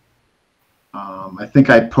time. I think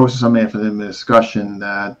I posted something for them in the discussion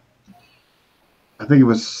that I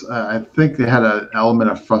think they had an element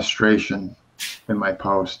of frustration in my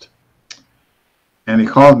post. And he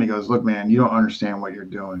called me, he goes, "Look, man, you don't understand what you're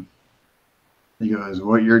doing." He goes,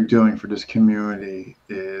 "What you're doing for this community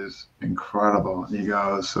is incredible." He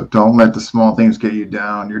goes, "So don't let the small things get you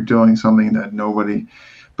down. You're doing something that nobody,"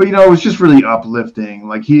 but it was just really uplifting.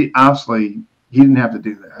 Like he didn't have to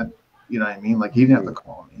do that. You know what I mean? Like he didn't have to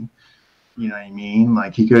call me. You know what I mean?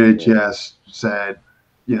 Like he could have just said,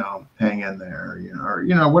 hang in there,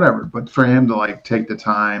 or whatever. But for him to take the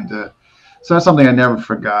time to, so that's something I never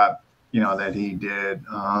forgot. That he did.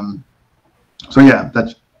 So yeah,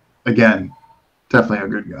 that's again definitely a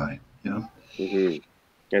good guy.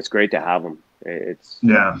 It's great to have them. It's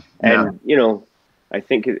and you know, I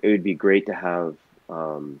think it would be great to have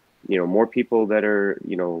you know, more people that are,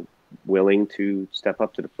 you know, willing to step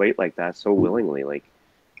up to the plate like that so willingly. Like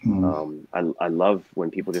I love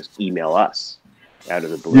when people just email us out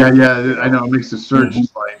of the blue. I know it makes the search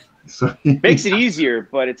like so makes it easier,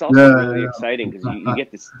 but it's also really exciting because you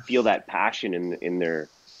get to feel that passion in their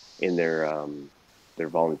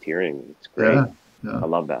volunteering. It's great. I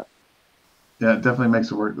love that. Yeah, it definitely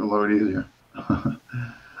makes it work a lot easier. All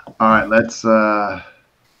right, let's all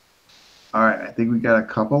right, I think we got a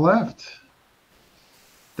couple left.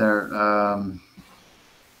 There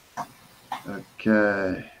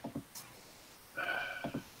okay.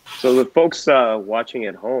 So the folks watching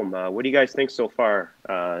at home, what do you guys think so far?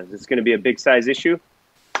 Is this going to be a big size issue?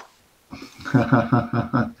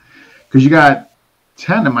 Because you got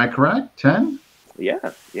 10, am I correct? 10?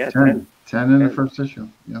 Yeah, 10 in the first issue.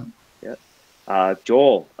 Yeah.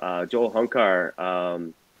 Joel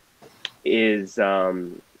Hunkar is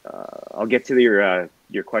I'll get to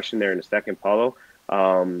your question there in a second, Paulo.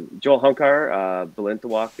 Joel Hunkar,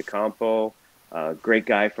 Balintawak, De Campo, great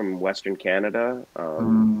guy from Western Canada.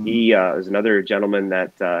 He is another gentleman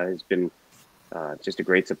that has been just a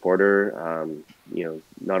great supporter. You know,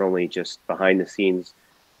 not only just behind the scenes,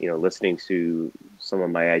 you know, listening to some of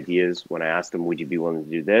my ideas when I asked him, would you be willing to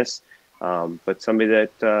do this? But somebody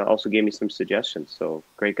that also gave me some suggestions. So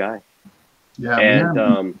great guy. Yeah.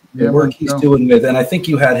 And the work he's doing with, and I think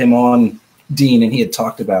you had him on, Dean, and he had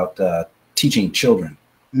talked about teaching children.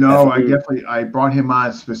 No, I brought him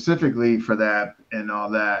on specifically for that and all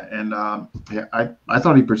that. And I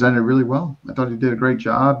thought he presented really well. I thought he did a great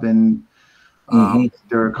job. And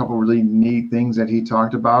there were a couple really neat things that he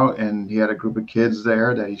talked about. And he had a group of kids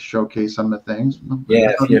there that he showcased some of the things.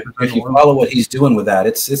 Yeah, if you follow what he's doing with that,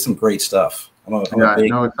 it's some great stuff.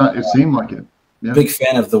 It seemed like it. Yeah. Big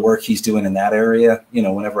fan of the work he's doing in that area. You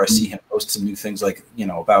know, whenever I see him post some new things like, you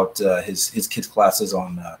know, about his kids' classes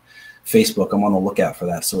on Facebook, I'm on the lookout for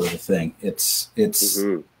that sort of a thing. It's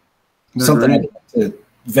something I'd like to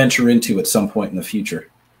venture into at some point in the future.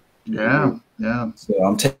 Yeah. So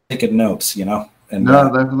I'm taking notes, you know. And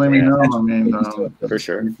definitely let me know. I mean, for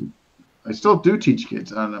sure. I still do teach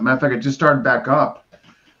kids. Matter of fact, I just started back up.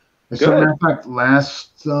 Matter of fact,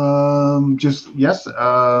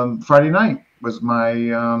 Friday night was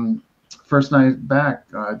my first night back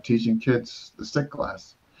teaching kids the stick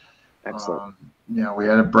class. Excellent. You know, we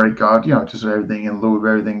had a breakout, you know, just everything in lieu of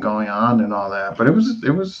everything going on and all that. But it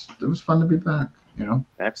was fun to be back, you know.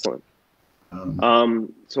 Excellent.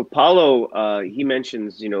 So Paulo, he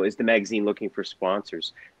mentions, you know, is the magazine looking for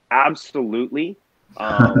sponsors? Absolutely.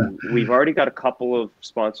 We've already got a couple of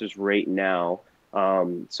sponsors right now.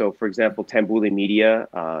 So for example, Tambuli Media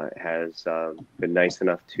has been nice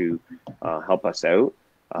enough to help us out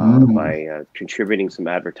by contributing some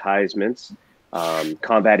advertisements.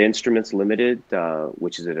 Combat Instruments Limited,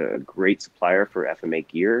 which is a great supplier for FMA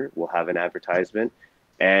gear, will have an advertisement.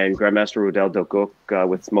 And Grandmaster Rodel Delgook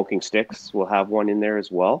with Smoking Sticks will have one in there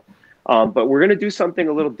as well. But we're going to do something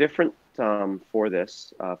a little different for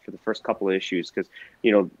this, for the first couple of issues, because,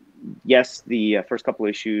 you know, yes, the first couple of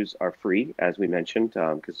issues are free, as we mentioned,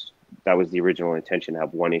 because that was the original intention, to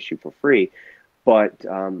have one issue for free. But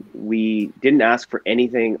we didn't ask for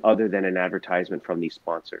anything other than an advertisement from these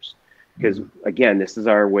sponsors. Because, again, this is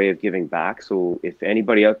our way of giving back. So if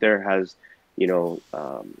anybody out there has, you know,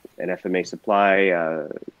 an FMA supply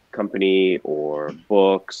company or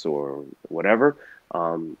books or whatever,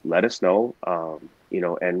 let us know, you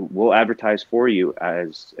know, and we'll advertise for you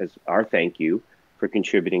as our thank you for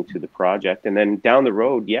contributing to the project. And then down the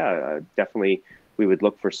road, definitely we would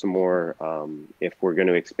look for some more, if we're going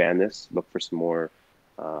to expand this, look for some more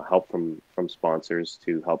help from sponsors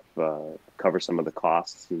to help cover some of the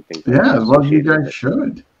costs and things. Yeah, well, you guys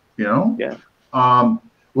should, you know. Yeah.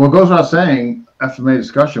 Well, it goes without saying, FMA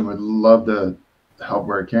Discussion would love to help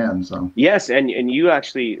where it can. So yes, and you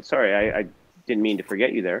actually, sorry, I didn't mean to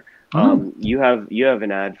forget you there. You have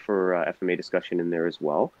an ad for FMA Discussion in there as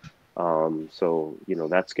well. So you know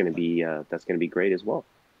that's going to be great as well.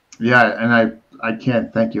 Yeah, and I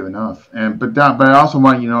can't thank you enough. But I also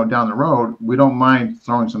want you to know, down the road, we don't mind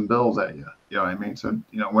throwing some bills at you. You know what I mean? So,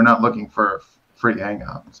 you know, we're not looking for a free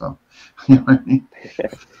hangout. So, you know what I mean?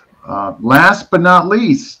 Last but not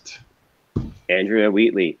least, Andrea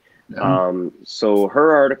Wheatley. Yeah. So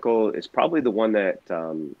her article is probably the one that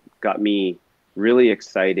got me really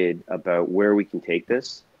excited about where we can take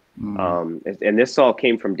this. And this all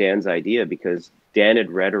came from Dan's idea, because Dan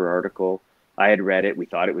had read her article. I had read it. We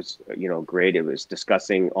thought it was, you know, great. It was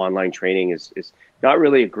discussing online training is not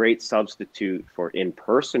really a great substitute for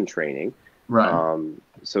in-person training. Right.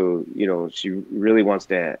 So, you know, she really wants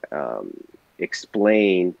to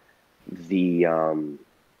explain the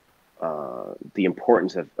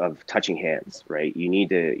importance of touching hands, right? You need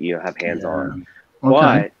to, you know, have hands on.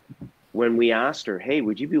 Okay. But when we asked her, hey,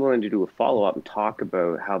 would you be willing to do a follow-up and talk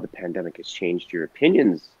about how the pandemic has changed your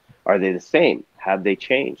opinions? Are they the same? Have they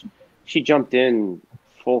changed? She jumped in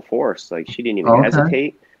full force. Like, she didn't even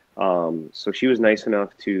hesitate. So she was nice enough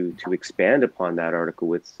to expand upon that article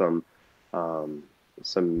with some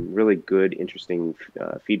really good, interesting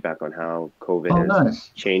feedback on how COVID has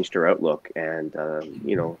changed her outlook. And,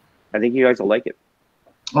 you know, I think you guys will like it.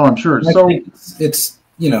 Oh, I'm sure. So it's,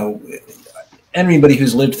 you know, anybody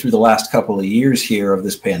who's lived through the last couple of years here of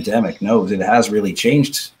this pandemic knows it has really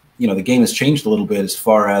changed. You know, the game has changed a little bit as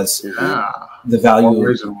far as the value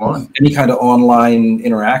of any kind of online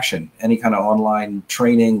interaction, any kind of online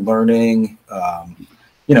training, learning.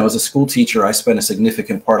 You know, as a school teacher, I spent a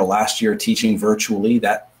significant part of last year teaching virtually.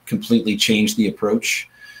 That completely changed the approach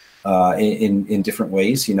in different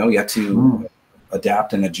ways. You know, you have to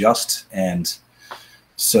adapt and adjust. And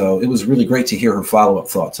so it was really great to hear her follow-up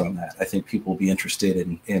thoughts on that. I think people will be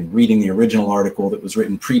interested in reading the original article that was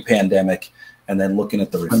written pre-pandemic and then looking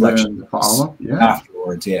at the reflection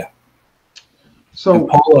afterwards. Yeah. So, and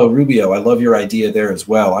Paula Rubio, I love your idea there as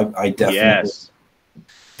well. I definitely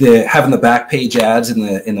having the back page ads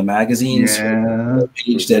in the magazines,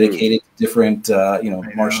 page dedicated to different you know,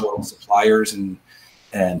 martial art suppliers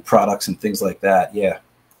and products and things like that. Yeah,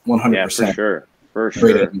 100%. Yeah, for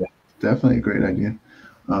sure. Great idea. Definitely a great idea.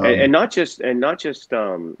 And not just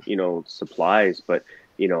you know, supplies, but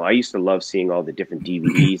you know, I used to love seeing all the different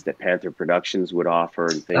DVDs that Panther Productions would offer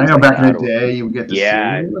and things. I know, like back in the day, you would get to see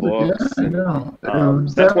and books. I know.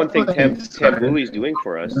 That's one thing Ted Woolley's doing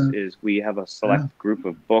for us is we have a select group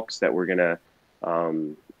of books that we're gonna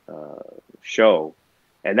show,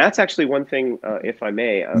 and that's actually one thing, if I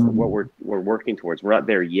may, what we're working towards. We're not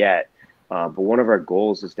there yet, but one of our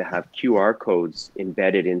goals is to have QR codes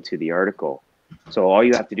embedded into the article. So all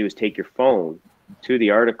you have to do is take your phone to the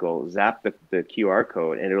article, zap the QR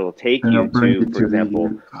code, and it'll take you to, for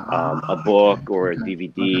example, a book or a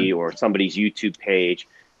DVD or somebody's YouTube page,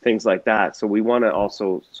 things like that. So we want to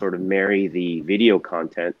also sort of marry the video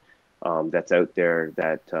content that's out there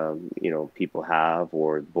that you know, people have,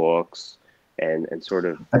 or books, and sort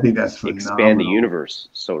of, I think that's expand the universe,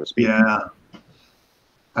 so to speak. Yeah,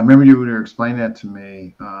 I remember you were explaining that to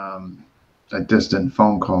me a distant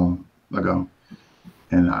phone call ago.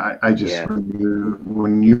 And I just,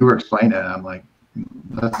 when you were explaining that, I'm like,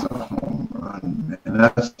 that's a home run, and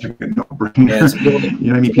that's like a no-brainer. You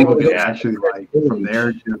know what I mean? People can actually, like, from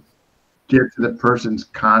there, just get to the person's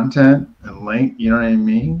content and link. You know what I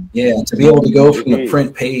mean? Yeah, to be able to go from the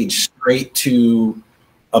print page straight to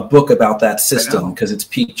a book about that system because it's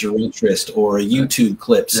piqued your interest, or a YouTube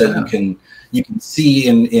clip, so you can see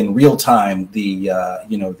in real time the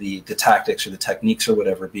you know, the tactics or the techniques or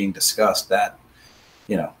whatever being discussed. That,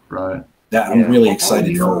 you know, that I'm really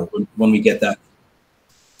excited for when we get that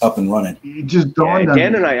up and running. It just dawned on me.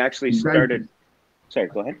 Dan and I actually started. Sorry,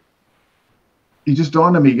 go ahead. It just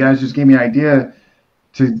dawned on me. You guys just gave me an idea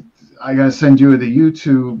I gotta send you the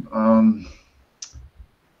YouTube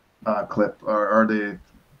clip or the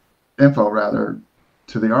info rather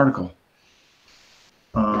to the article.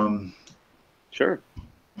 Sure.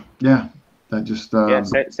 Yeah, that just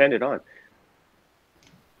send it on.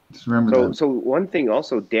 Just remember that. So one thing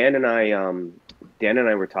also Dan and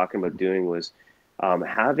I were talking about doing was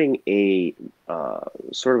having a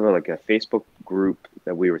sort of like a Facebook group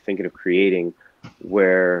that we were thinking of creating,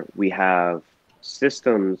 where we have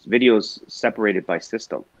videos separated by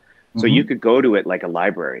system. So you could go to it like a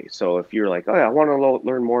library. So if you're like, oh, I want to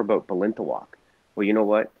learn more about Balintawak, well, you know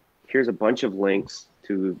what? Here's a bunch of links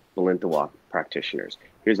to Balintawak practitioners.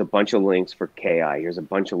 Here's a bunch of links for KI. Here's a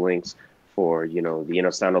bunch of links for, you know, the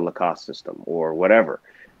Inosano Lacoste system or whatever,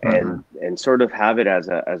 and sort of have it as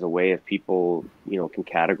a way of people, you know, can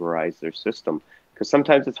categorize their system, because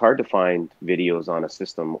sometimes it's hard to find videos on a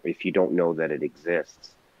system if you don't know that it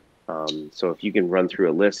exists. So if you can run through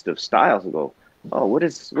a list of styles and go, oh, what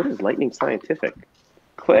is Lightning Scientific?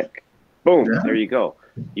 Click, boom, there you go.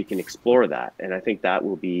 You can explore that, and I think that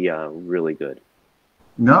will be really good.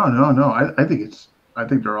 No. I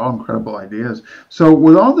think they're all incredible ideas. So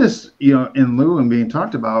with all this, you know, in lieu and being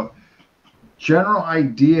talked about, general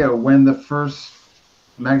idea when the first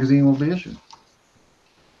magazine will be issued?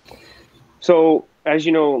 So as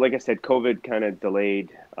you know, like I said, COVID kind of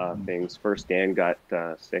delayed things. First Dan got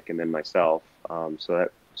sick, and then myself. So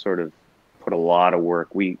that sort of put a lot of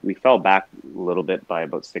work. We fell back a little bit by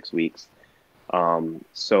about 6 weeks.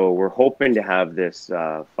 So we're hoping to have this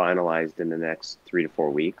finalized in the next 3 to 4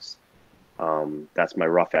 weeks. That's my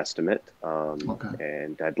rough estimate.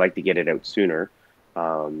 And I'd like to get it out sooner.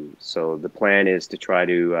 So the plan is to try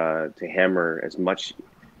to hammer as much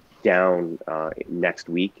down next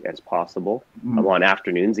week as possible. I'm on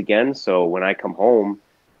afternoons again. So when I come home,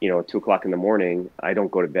 you know, at 2 o'clock in the morning, I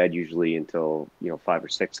don't go to bed usually until, you know, 5 or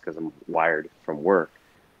 6 because I'm wired from work.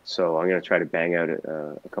 So I'm going to try to bang out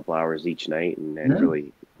a couple hours each night and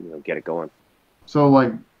really, you know, get it going. So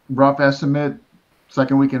like rough estimate,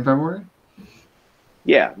 second week in February?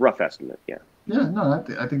 Yeah, rough estimate. Yeah. Yeah, no,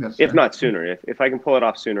 I think that's if not sooner. If I can pull it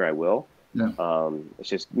off sooner, I will. Yeah. It's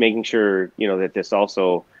just making sure, you know, that this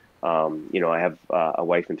also, you know, I have a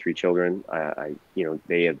wife and 3 children. I you know,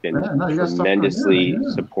 they have been tremendously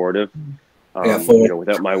supportive. You know,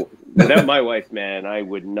 without my wife, man, I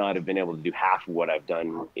would not have been able to do half of what I've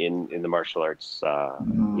done in the martial arts,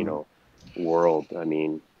 you know, world. I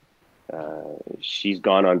mean, she's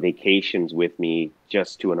gone on vacations with me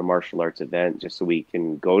just to a martial arts event, just so we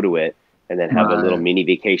can go to it and then have a little mini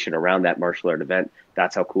vacation around that martial art event.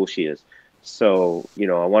 That's how cool she is. So, you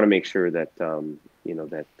know, I want to make sure that, you know,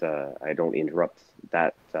 that I don't interrupt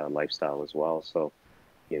that lifestyle as well. So,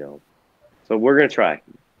 you know, so we're going to try.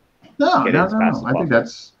 No. I think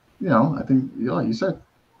that's, you know, I think, like you said,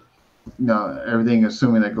 you know, everything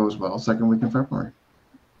assuming that goes well, second week in February.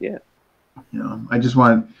 Yeah. You know, I just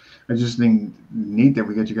think neat that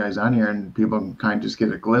we get you guys on here and people can kind of just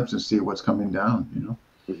get a glimpse and see what's coming down, you know,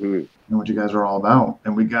 and what you guys are all about.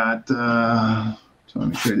 And we got, so I'm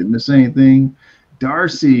make sure I didn't miss anything.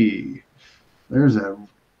 Darcy, there's a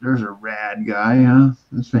rad guy, huh?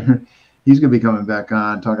 That's fair. He's gonna be coming back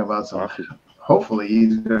on talking about some. Hopefully,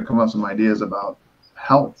 he's gonna come up with some ideas about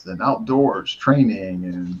health and outdoors training,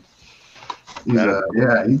 and he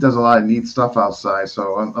does a lot of neat stuff outside.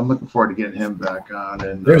 So I'm looking forward to getting him back on.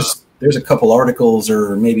 And there's a couple articles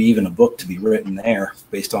or maybe even a book to be written there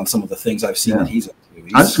based on some of the things I've seen that he's up to.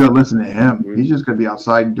 I'm just gonna listen to him. He's just gonna be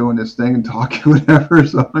outside doing this thing and talking whatever.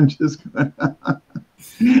 So I'm just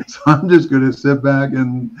gonna sit back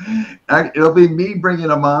and it'll be me bringing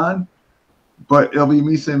him on, but it'll be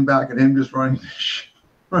me sitting back and him just running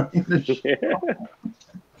the show.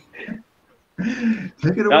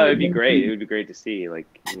 Take it away. No, it'd be great. It would be great to see, like,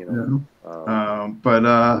 you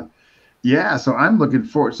know. Yeah, so I'm looking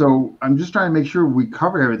forward. So I'm just trying to make sure we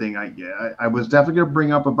cover everything. I was definitely going to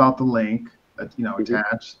bring up about the link, you know,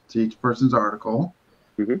 attached to each person's article,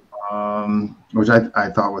 which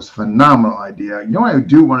I thought was a phenomenal idea. You know what I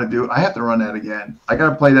do want to do? I have to run that again. I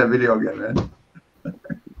got to play that video again, man.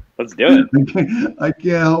 Let's do it. I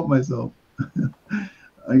can't help myself.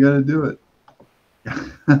 I got to do it.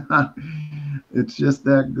 It's just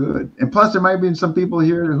that good. And plus, there might be some people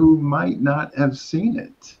here who might not have seen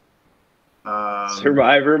it.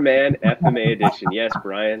 Survivor Man FMA edition. Yes,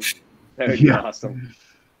 Brian. That would be awesome.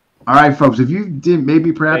 All right, folks. If you didn't,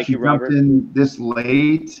 maybe perhaps you jumped in this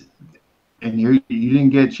late and you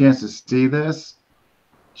didn't get a chance to see this,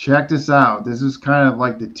 check this out. This is kind of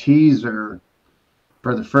like the teaser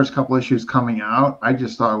for the first couple issues coming out. I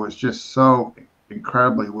just thought it was just so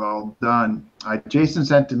incredibly well done. Jason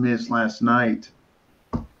sent to me this last night,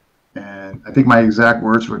 and I think my exact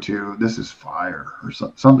words were "This is fire" or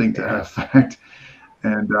something to that effect.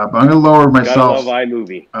 And but I'm gonna lower myself. Gotta love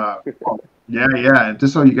iMovie. Yeah,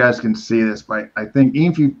 just so you guys can see this. But I think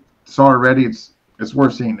even if you saw it already, it's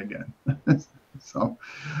worth seeing again. So,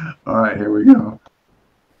 all right, here we go.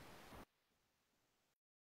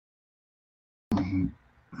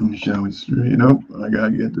 Shall we straight? Nope, I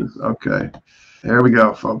gotta get this. Okay, there we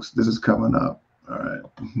go, folks. This is coming up. All right,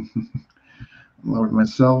 lower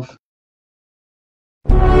myself.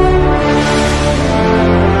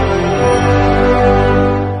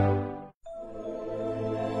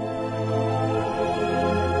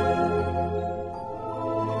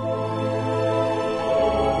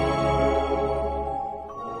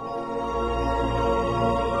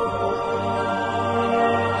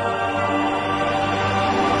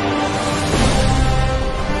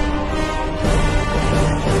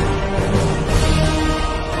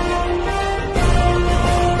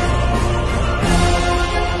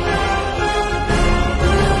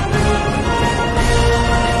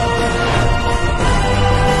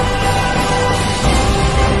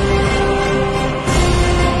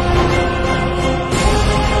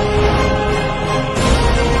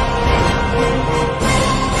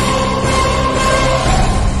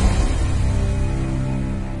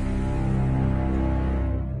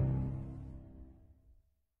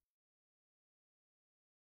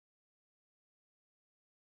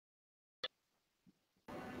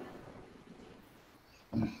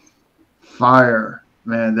 fire,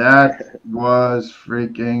 man. That was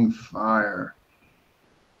freaking fire.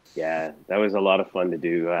 Yeah, that was a lot of fun to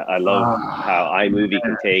do. I love how iMovie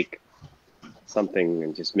can take something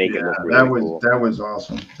and just make it look really cool. That was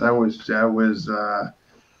awesome. That was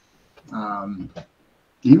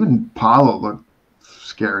even Paulo looked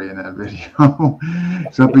scary in that video.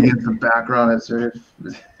 It's up against the background.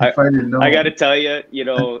 I got to tell you,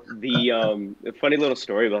 the funny little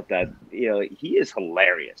story about that. He is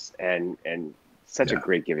hilarious and such a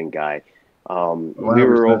great giving guy. We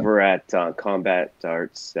were over at Combat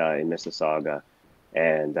Arts in Mississauga,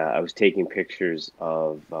 and I was taking pictures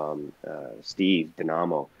of Steve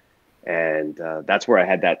Dinamo, and that's where I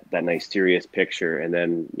had that nice serious picture. And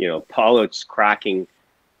then Paulo just cracking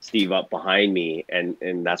Steve up behind me, and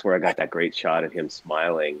that's where I got that great shot of him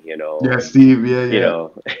smiling. Yeah, Steve. Yeah.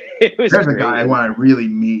 It was. There's a guy I want to really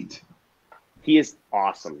meet. He is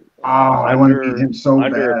awesome. Oh, I want to meet him so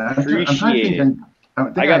bad. Underappreciated.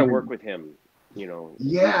 I got to work with him.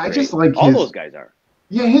 Yeah, I just like all those guys are.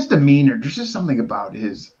 Yeah, his demeanor. There's just something about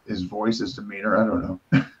his voice, his demeanor. I don't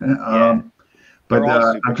know. But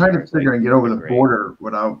I'm trying to figure and get over the border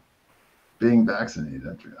without being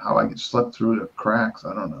vaccinated. How I could slip through the cracks,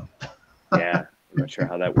 I don't know. Yeah, I'm not sure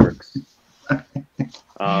how that works.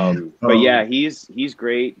 But yeah, he's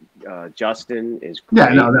great. Justin is great.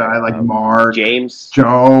 Yeah, no, I like Mark, James,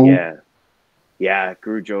 Joe. Yeah,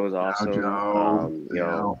 Guru Joe's awesome.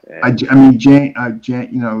 Joe, I mean,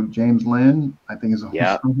 James Lynn, I think is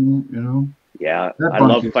awesome. Yeah, I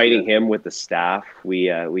love fighting him with the staff. We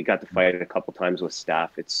got to fight it a couple times with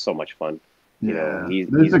staff. It's so much fun.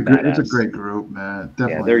 It's a great group, man.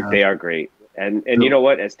 Definitely. Yeah, they are great. And you know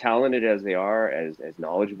what? As talented as they are, as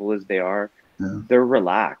knowledgeable as they are, they're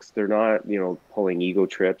relaxed. They're not, pulling ego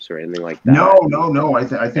trips or anything like that. No.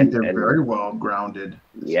 I think they're very well grounded.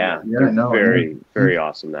 Very, very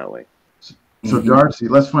awesome that way. So Darcy,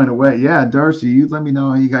 let's find a way. Yeah, Darcy, you let me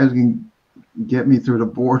know how you guys can get me through the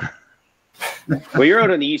border. Well, you're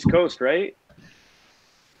out on the East Coast, right?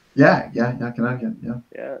 Yeah, Connecticut,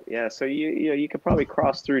 yeah. So you could probably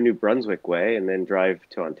cross through New Brunswick way and then drive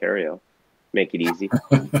to Ontario, make it easy.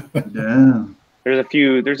 Yeah. There's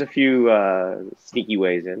a few sneaky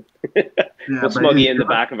ways in. We'll smuggle you in the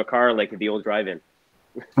back of a car like the old drive-in.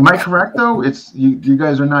 Am I correct though? It's you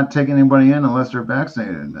guys are not taking anybody in unless they're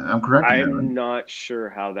vaccinated. I'm correct. I'm not sure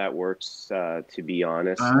how that works, to be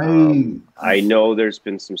honest. I know there's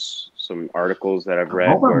been some articles that I've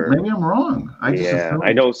read where maybe I'm wrong.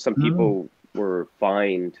 I know some people were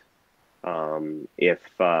fined if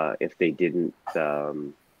they didn't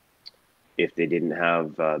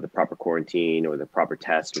have the proper quarantine or the proper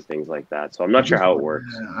test or things like that. So I'm not sure how it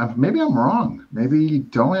works. Maybe I'm wrong. Maybe you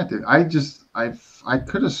don't have to. I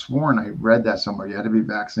could have sworn I read that somewhere. You had to be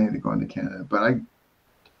vaccinated to go into Canada, but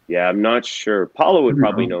I'm not sure. Paulo would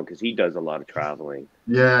probably know because he does a lot of traveling.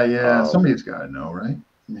 Yeah. Somebody's got to know, right?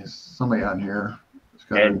 Somebody on here.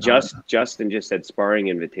 And Justin just said sparring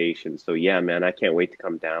invitation. So yeah, man, I can't wait to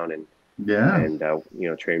come down and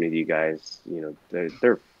train with you guys.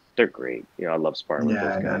 They're great. I love sparring with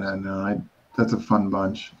those guys. No. That's a fun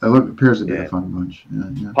bunch. Appears to be a fun bunch.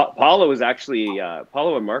 Yeah. Paulo was actually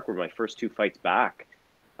Paulo and Mark were my first two fights back.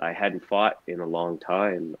 I hadn't fought in a long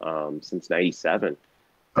time, since '97.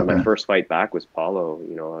 Okay. My first fight back was Paulo.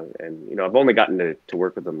 And I've only gotten to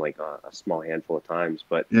work with him like a small handful of times,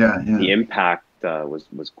 but the impact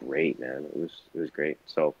was great, man. It was great.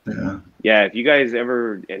 So if you guys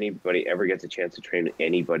anybody ever gets a chance to train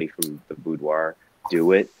anybody from the boudoir,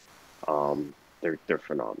 do it. They're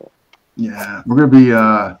phenomenal. Yeah, we're gonna be.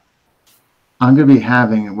 I'm gonna be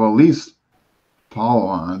having at least Paulo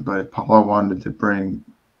on, but Paulo wanted to bring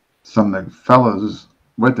some of the fellows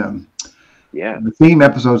with him. Yeah, the theme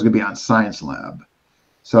episode is gonna be on Science Lab.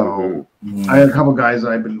 So I had a couple guys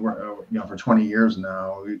that I've been for 20 years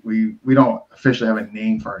now. We don't officially have a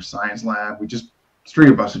name for our Science Lab. Three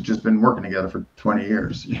of us have just been working together for 20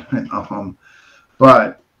 years.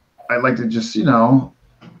 But I'd like to just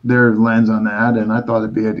their lens on that, and I thought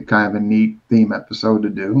it'd be a kind of a neat theme episode to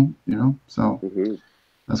do, so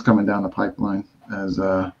that's coming down the pipeline as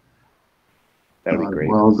that'd be great.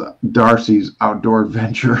 Well as Darcy's outdoor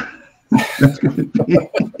adventure. That's gonna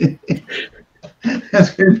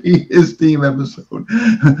be his theme episode.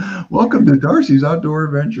 Welcome to Darcy's outdoor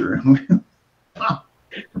adventure. Oh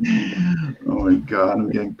my God, I'm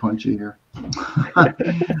getting punchy here. I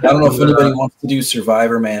don't know if anybody wants to do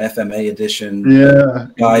Survivor Man FMA edition. Yeah,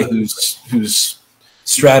 guy whose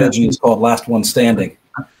strategy is called Last One Standing.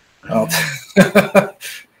 So I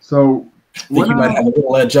think you might have a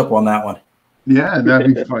little edge up on that one. Yeah,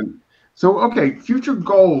 that'd be fun. So, okay, future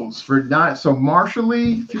goals for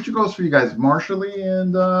Marshally, future goals for you guys, Marshally,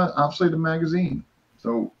 and obviously the magazine.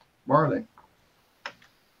 So, what are they?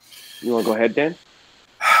 You want to go ahead, Dan?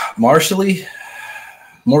 Marshally,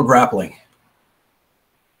 more grappling.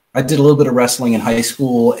 I did a little bit of wrestling in high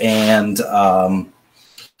school, and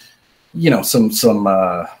you know, some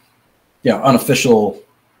unofficial,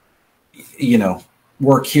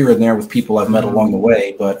 work here and there with people I've met along the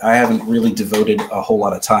way, but I haven't really devoted a whole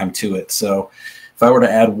lot of time to it. So if I were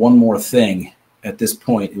to add one more thing at this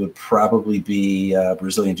point, it would probably be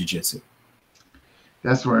Brazilian Jiu-Jitsu.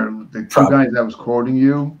 That's where the two guys that was quoting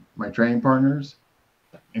you, my training partners,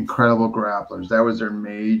 incredible grapplers. That was their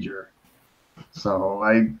major. So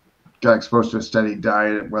I got exposed to a steady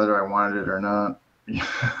diet, whether I wanted it or not. I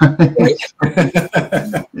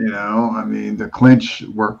mean, the clinch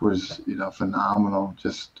work was, phenomenal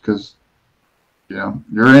just because,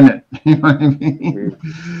 you're in it. You know what I mean?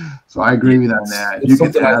 So I agree with you on that. It's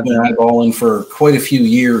something I've been eyeballing for quite a few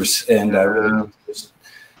years, and I really just,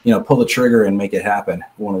 pull the trigger and make it happen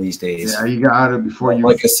one of these days. Yeah, you got to before you.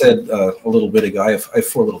 Like I said a little bit ago, I have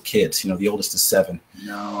 4 little kids. The oldest is 7.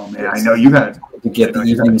 No, man, I know you got to get the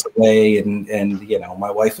evenings away, and my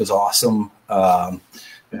wife is awesome.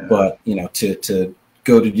 But to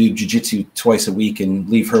go to do jiu-jitsu twice a week and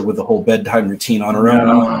leave her with the whole bedtime routine on her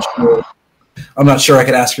own, I'm not sure I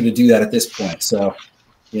could ask her to do that at this point. So,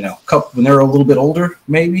 when they're a little bit older,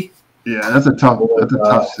 maybe. Yeah, that's a tough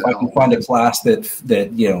sell. I can find a class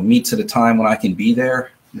that meets at a time when I can be there.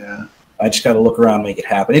 Yeah. I just got to look around and make it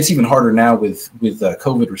happen. It's even harder now with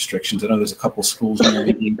COVID restrictions. I know there's a couple schools near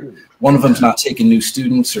me. One of them's not taking new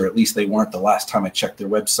students, or at least they weren't the last time I checked their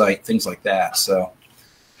website, things like that. So,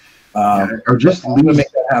 or just I'm gonna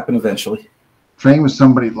make that happen eventually. Train with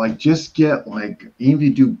somebody, just get even if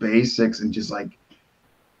you do basics and just like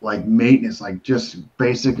maintenance, just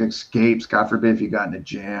basic escapes. God forbid if you got in a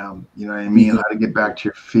jam, you know what I mean? How to get back to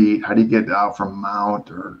your feet, how do you get out from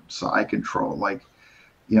mount or side control,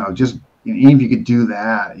 just even if you could do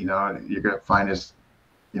that, you're gonna find this,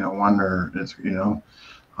 wonder. It's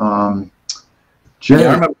Jay.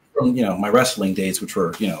 I remember from my wrestling days, which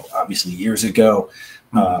were obviously years ago.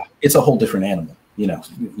 It's a whole different animal.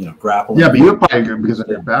 Grappling. Yeah, but you're probably, because of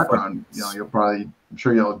your background, I'm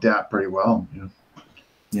sure you'll adapt pretty well.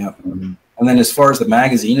 Yeah. And then as far as the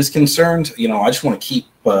magazine is concerned, I just want to keep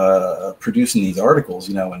producing these articles,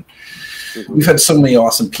 and we've had so many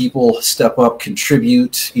awesome people step up,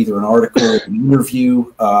 contribute either an article or an interview.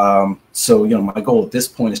 So, my goal at this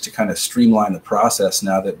point is to kind of streamline the process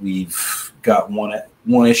now that we've got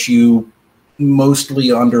one issue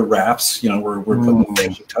mostly under wraps. We're putting the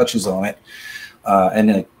finishing touches on it, and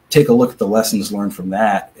then take a look at the lessons learned from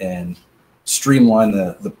that and streamline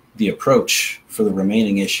the approach for the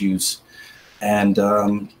remaining issues, and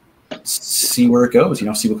see where it goes.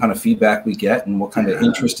 See what kind of feedback we get and what kind of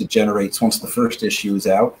interest it generates once the first issue is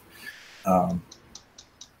out, and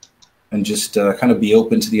just kind of be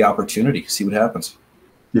open to the opportunity, see what happens.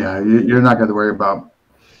 Yeah, you're not going to worry about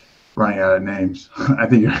running out of names. I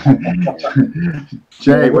think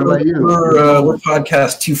Jay, what about you? We're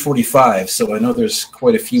podcast 245, so I know there's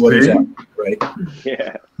quite a few others out, right?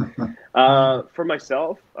 Yeah. For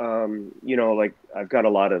myself, I've got a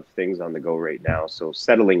lot of things on the go right now, so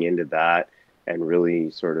settling into that and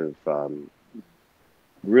really sort of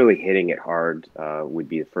really hitting it hard would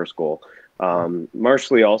be the first goal.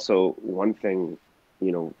 Marshally, also one thing,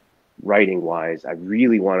 writing wise, I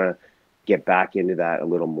really want to get back into that a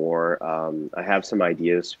little more. I have some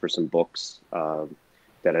ideas for some books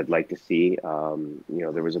that I'd like to see.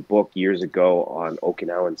 There was a book years ago on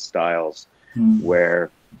Okinawan styles where,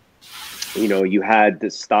 you had the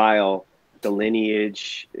style, the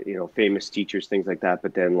lineage, famous teachers, things like that,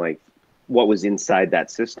 but then what was inside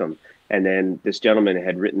that system. And then this gentleman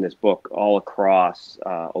had written this book all across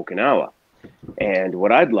Okinawa. And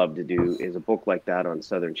what I'd love to do is a book like that on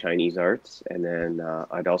Southern Chinese arts, and then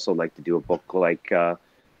I'd also like to do a book like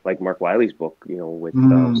Mark Wiley's book, with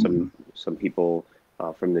some people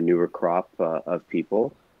from the newer crop of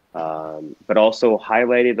people, but also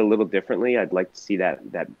highlighted a little differently. I'd like to see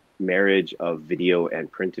that marriage of video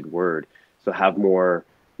and printed word. So have more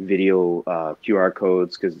video QR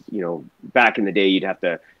codes, because back in the day you'd have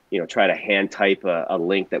to try to hand type a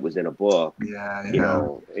link that was in a book.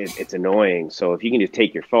 It's annoying. So if you can just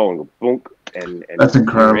take your phone, go boom, and that's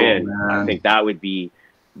incredible, man. I think that would be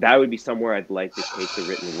somewhere I'd like to take the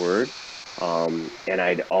written word. And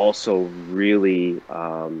I'd also really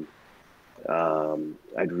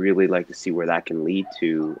like to see where that can lead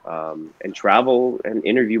to, and travel and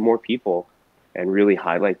interview more people and really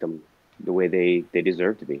highlight them the way they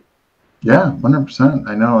deserve to be. Yeah, 100%.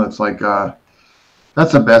 I know it's like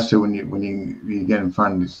that's the best too when you get in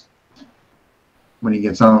front of these, when you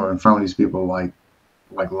get someone in front of these people like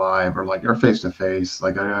live or face to face.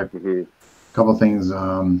 Like I got a couple of things.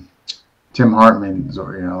 Tim Hartman's,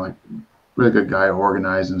 or like really good guy,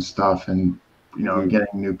 organizing stuff, and getting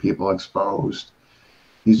new people exposed.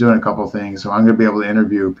 He's doing a couple of things, so I'm going to be able to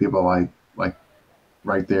interview people like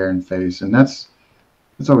right there in face, and it's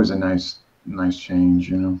always a nice change,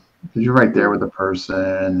 because you're right there with the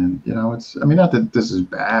person, and it's, I mean, not that this is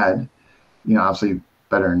bad, obviously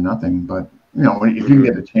better than nothing, but if you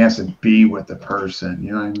get a chance to be with the person,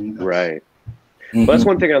 you know what I mean? Right. Well, that's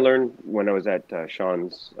one thing I learned when I was at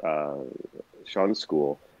Sean's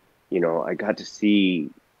school. I got to see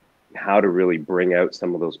how to really bring out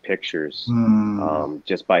some of those pictures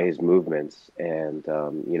just by his movements, and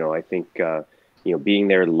I think being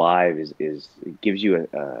there live is it gives you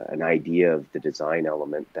an idea of the design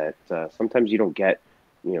element that sometimes you don't get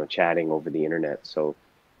chatting over the internet. So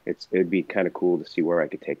it'd be kind of cool to see where I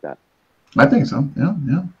could take that. I think so.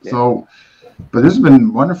 Yeah. So, but this has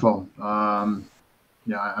been wonderful.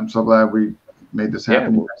 I'm so glad we made this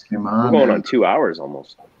happen. You guys came on. We're going on 2 hours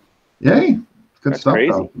almost. Yay. Good stuff.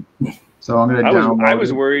 Crazy. Though. So I'm going to download I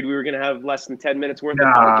was worried we were going to have less than 10 minutes worth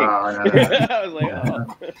of talking. No. I was like, oh.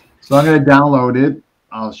 So I'm going to download it.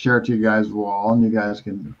 I'll share it to you guys all, and you guys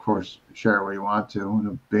can, of course, share it where you want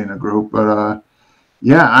to, be in a group. But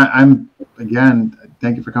I'm again,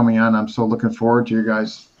 thank you for coming on. I'm so looking forward to your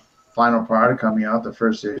guys' final product coming out, the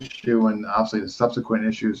first issue, and obviously the subsequent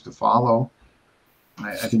issues to follow.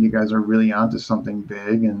 I think you guys are really onto something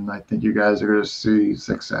big, and I think you guys are going to see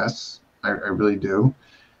success. I really do.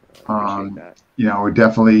 We're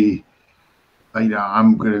definitely,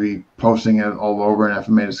 I'm going to be posting it all over an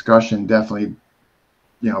FMA discussion, definitely,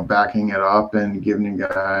 backing it up and giving you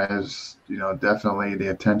guys, definitely the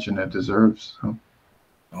attention it deserves. So.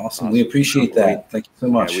 Awesome. We appreciate that. Thank you so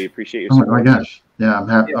much. Yeah, we appreciate your support. Oh my gosh. Yeah, I'm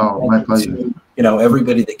happy. Oh, my pleasure. To,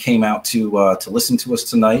 everybody that came out to listen to us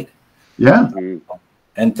tonight. Yeah.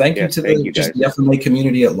 And thank you to the FMA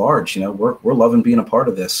community at large. We're loving being a part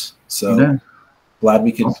of this. So glad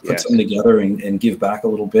we could put something together and give back a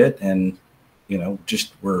little bit. And,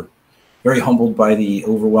 just we're very humbled by the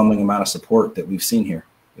overwhelming amount of support that we've seen here.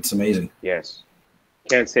 It's amazing. Yes.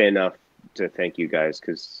 Can't say enough to thank you guys,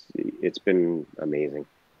 because it's been amazing.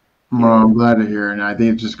 Well, I'm glad to hear, and I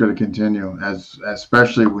think it's just going to continue,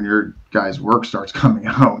 especially when your guys' work starts coming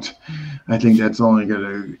out. I think that's only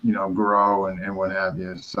going to, grow and what have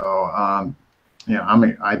you. So, I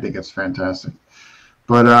think it's fantastic.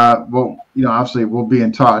 But obviously we'll be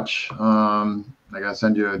in touch. I got to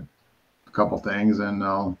send you a couple things, and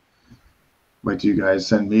I'll wait till you guys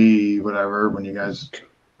send me whatever when you guys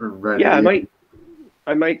are ready. Yeah,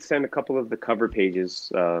 I might send a couple of the cover pages.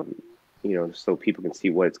 So people can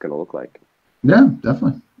see what it's going to look like. Yeah,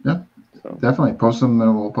 definitely. Yeah, definitely. Post them,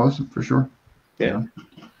 and we'll post them for sure. Yeah. All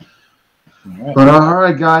right. But all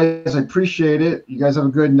right, guys, I appreciate it. You guys have a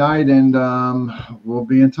good night, and we'll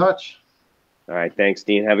be in touch. All right. Thanks,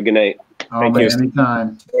 Dean. Have a good night. Thank you.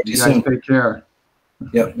 Anytime. You guys take care.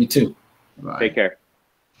 Yeah, you too. Bye. Take care.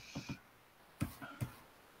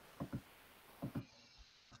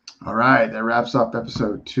 All right, that wraps up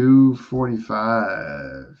episode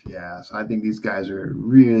 245. Yes, I think these guys are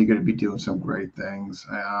really going to be doing some great things.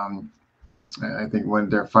 I think when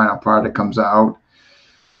their final product comes out,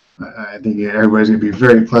 I think everybody's going to be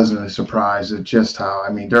very pleasantly surprised at just how,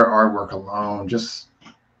 their artwork alone, just,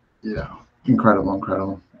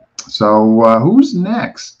 incredible. So who's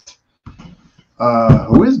next?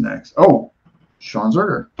 Who is next? Oh, Sean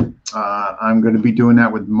Zerger. I'm going to be doing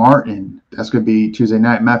that with Martin. That's going to be Tuesday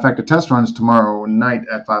night. Matter of fact, the test run is tomorrow night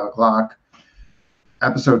at 5 o'clock.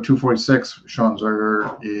 Episode 246, Sean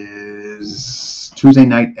Zerger, is Tuesday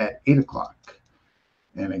night at 8 o'clock.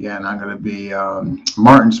 And again, I'm going to be,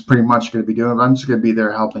 Martin's pretty much going to be doing it. I'm just going to be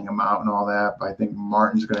there helping him out and all that. But I think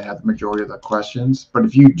Martin's going to have the majority of the questions. But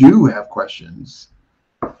if you do have questions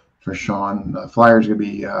for Sean, the flyer's going to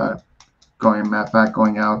be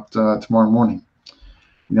going out tomorrow morning.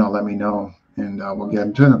 Let me know, and we'll get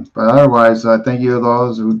them to them. But otherwise, thank you to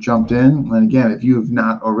those who jumped in. And again, if you have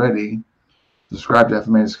not already subscribed to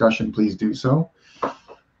FMA Discussion, please do so.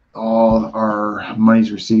 All our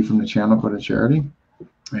monies received from the channel go to charity.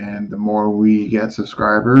 And the more we get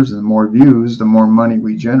subscribers and the more views, the more money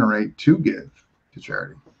we generate to give to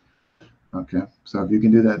charity. Okay, so if you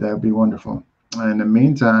can do that, that would be wonderful. In the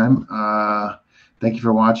meantime, thank you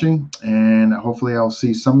for watching, and hopefully I'll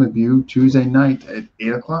see some of you Tuesday night at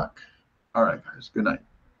 8 o'clock. All right, guys. Good night.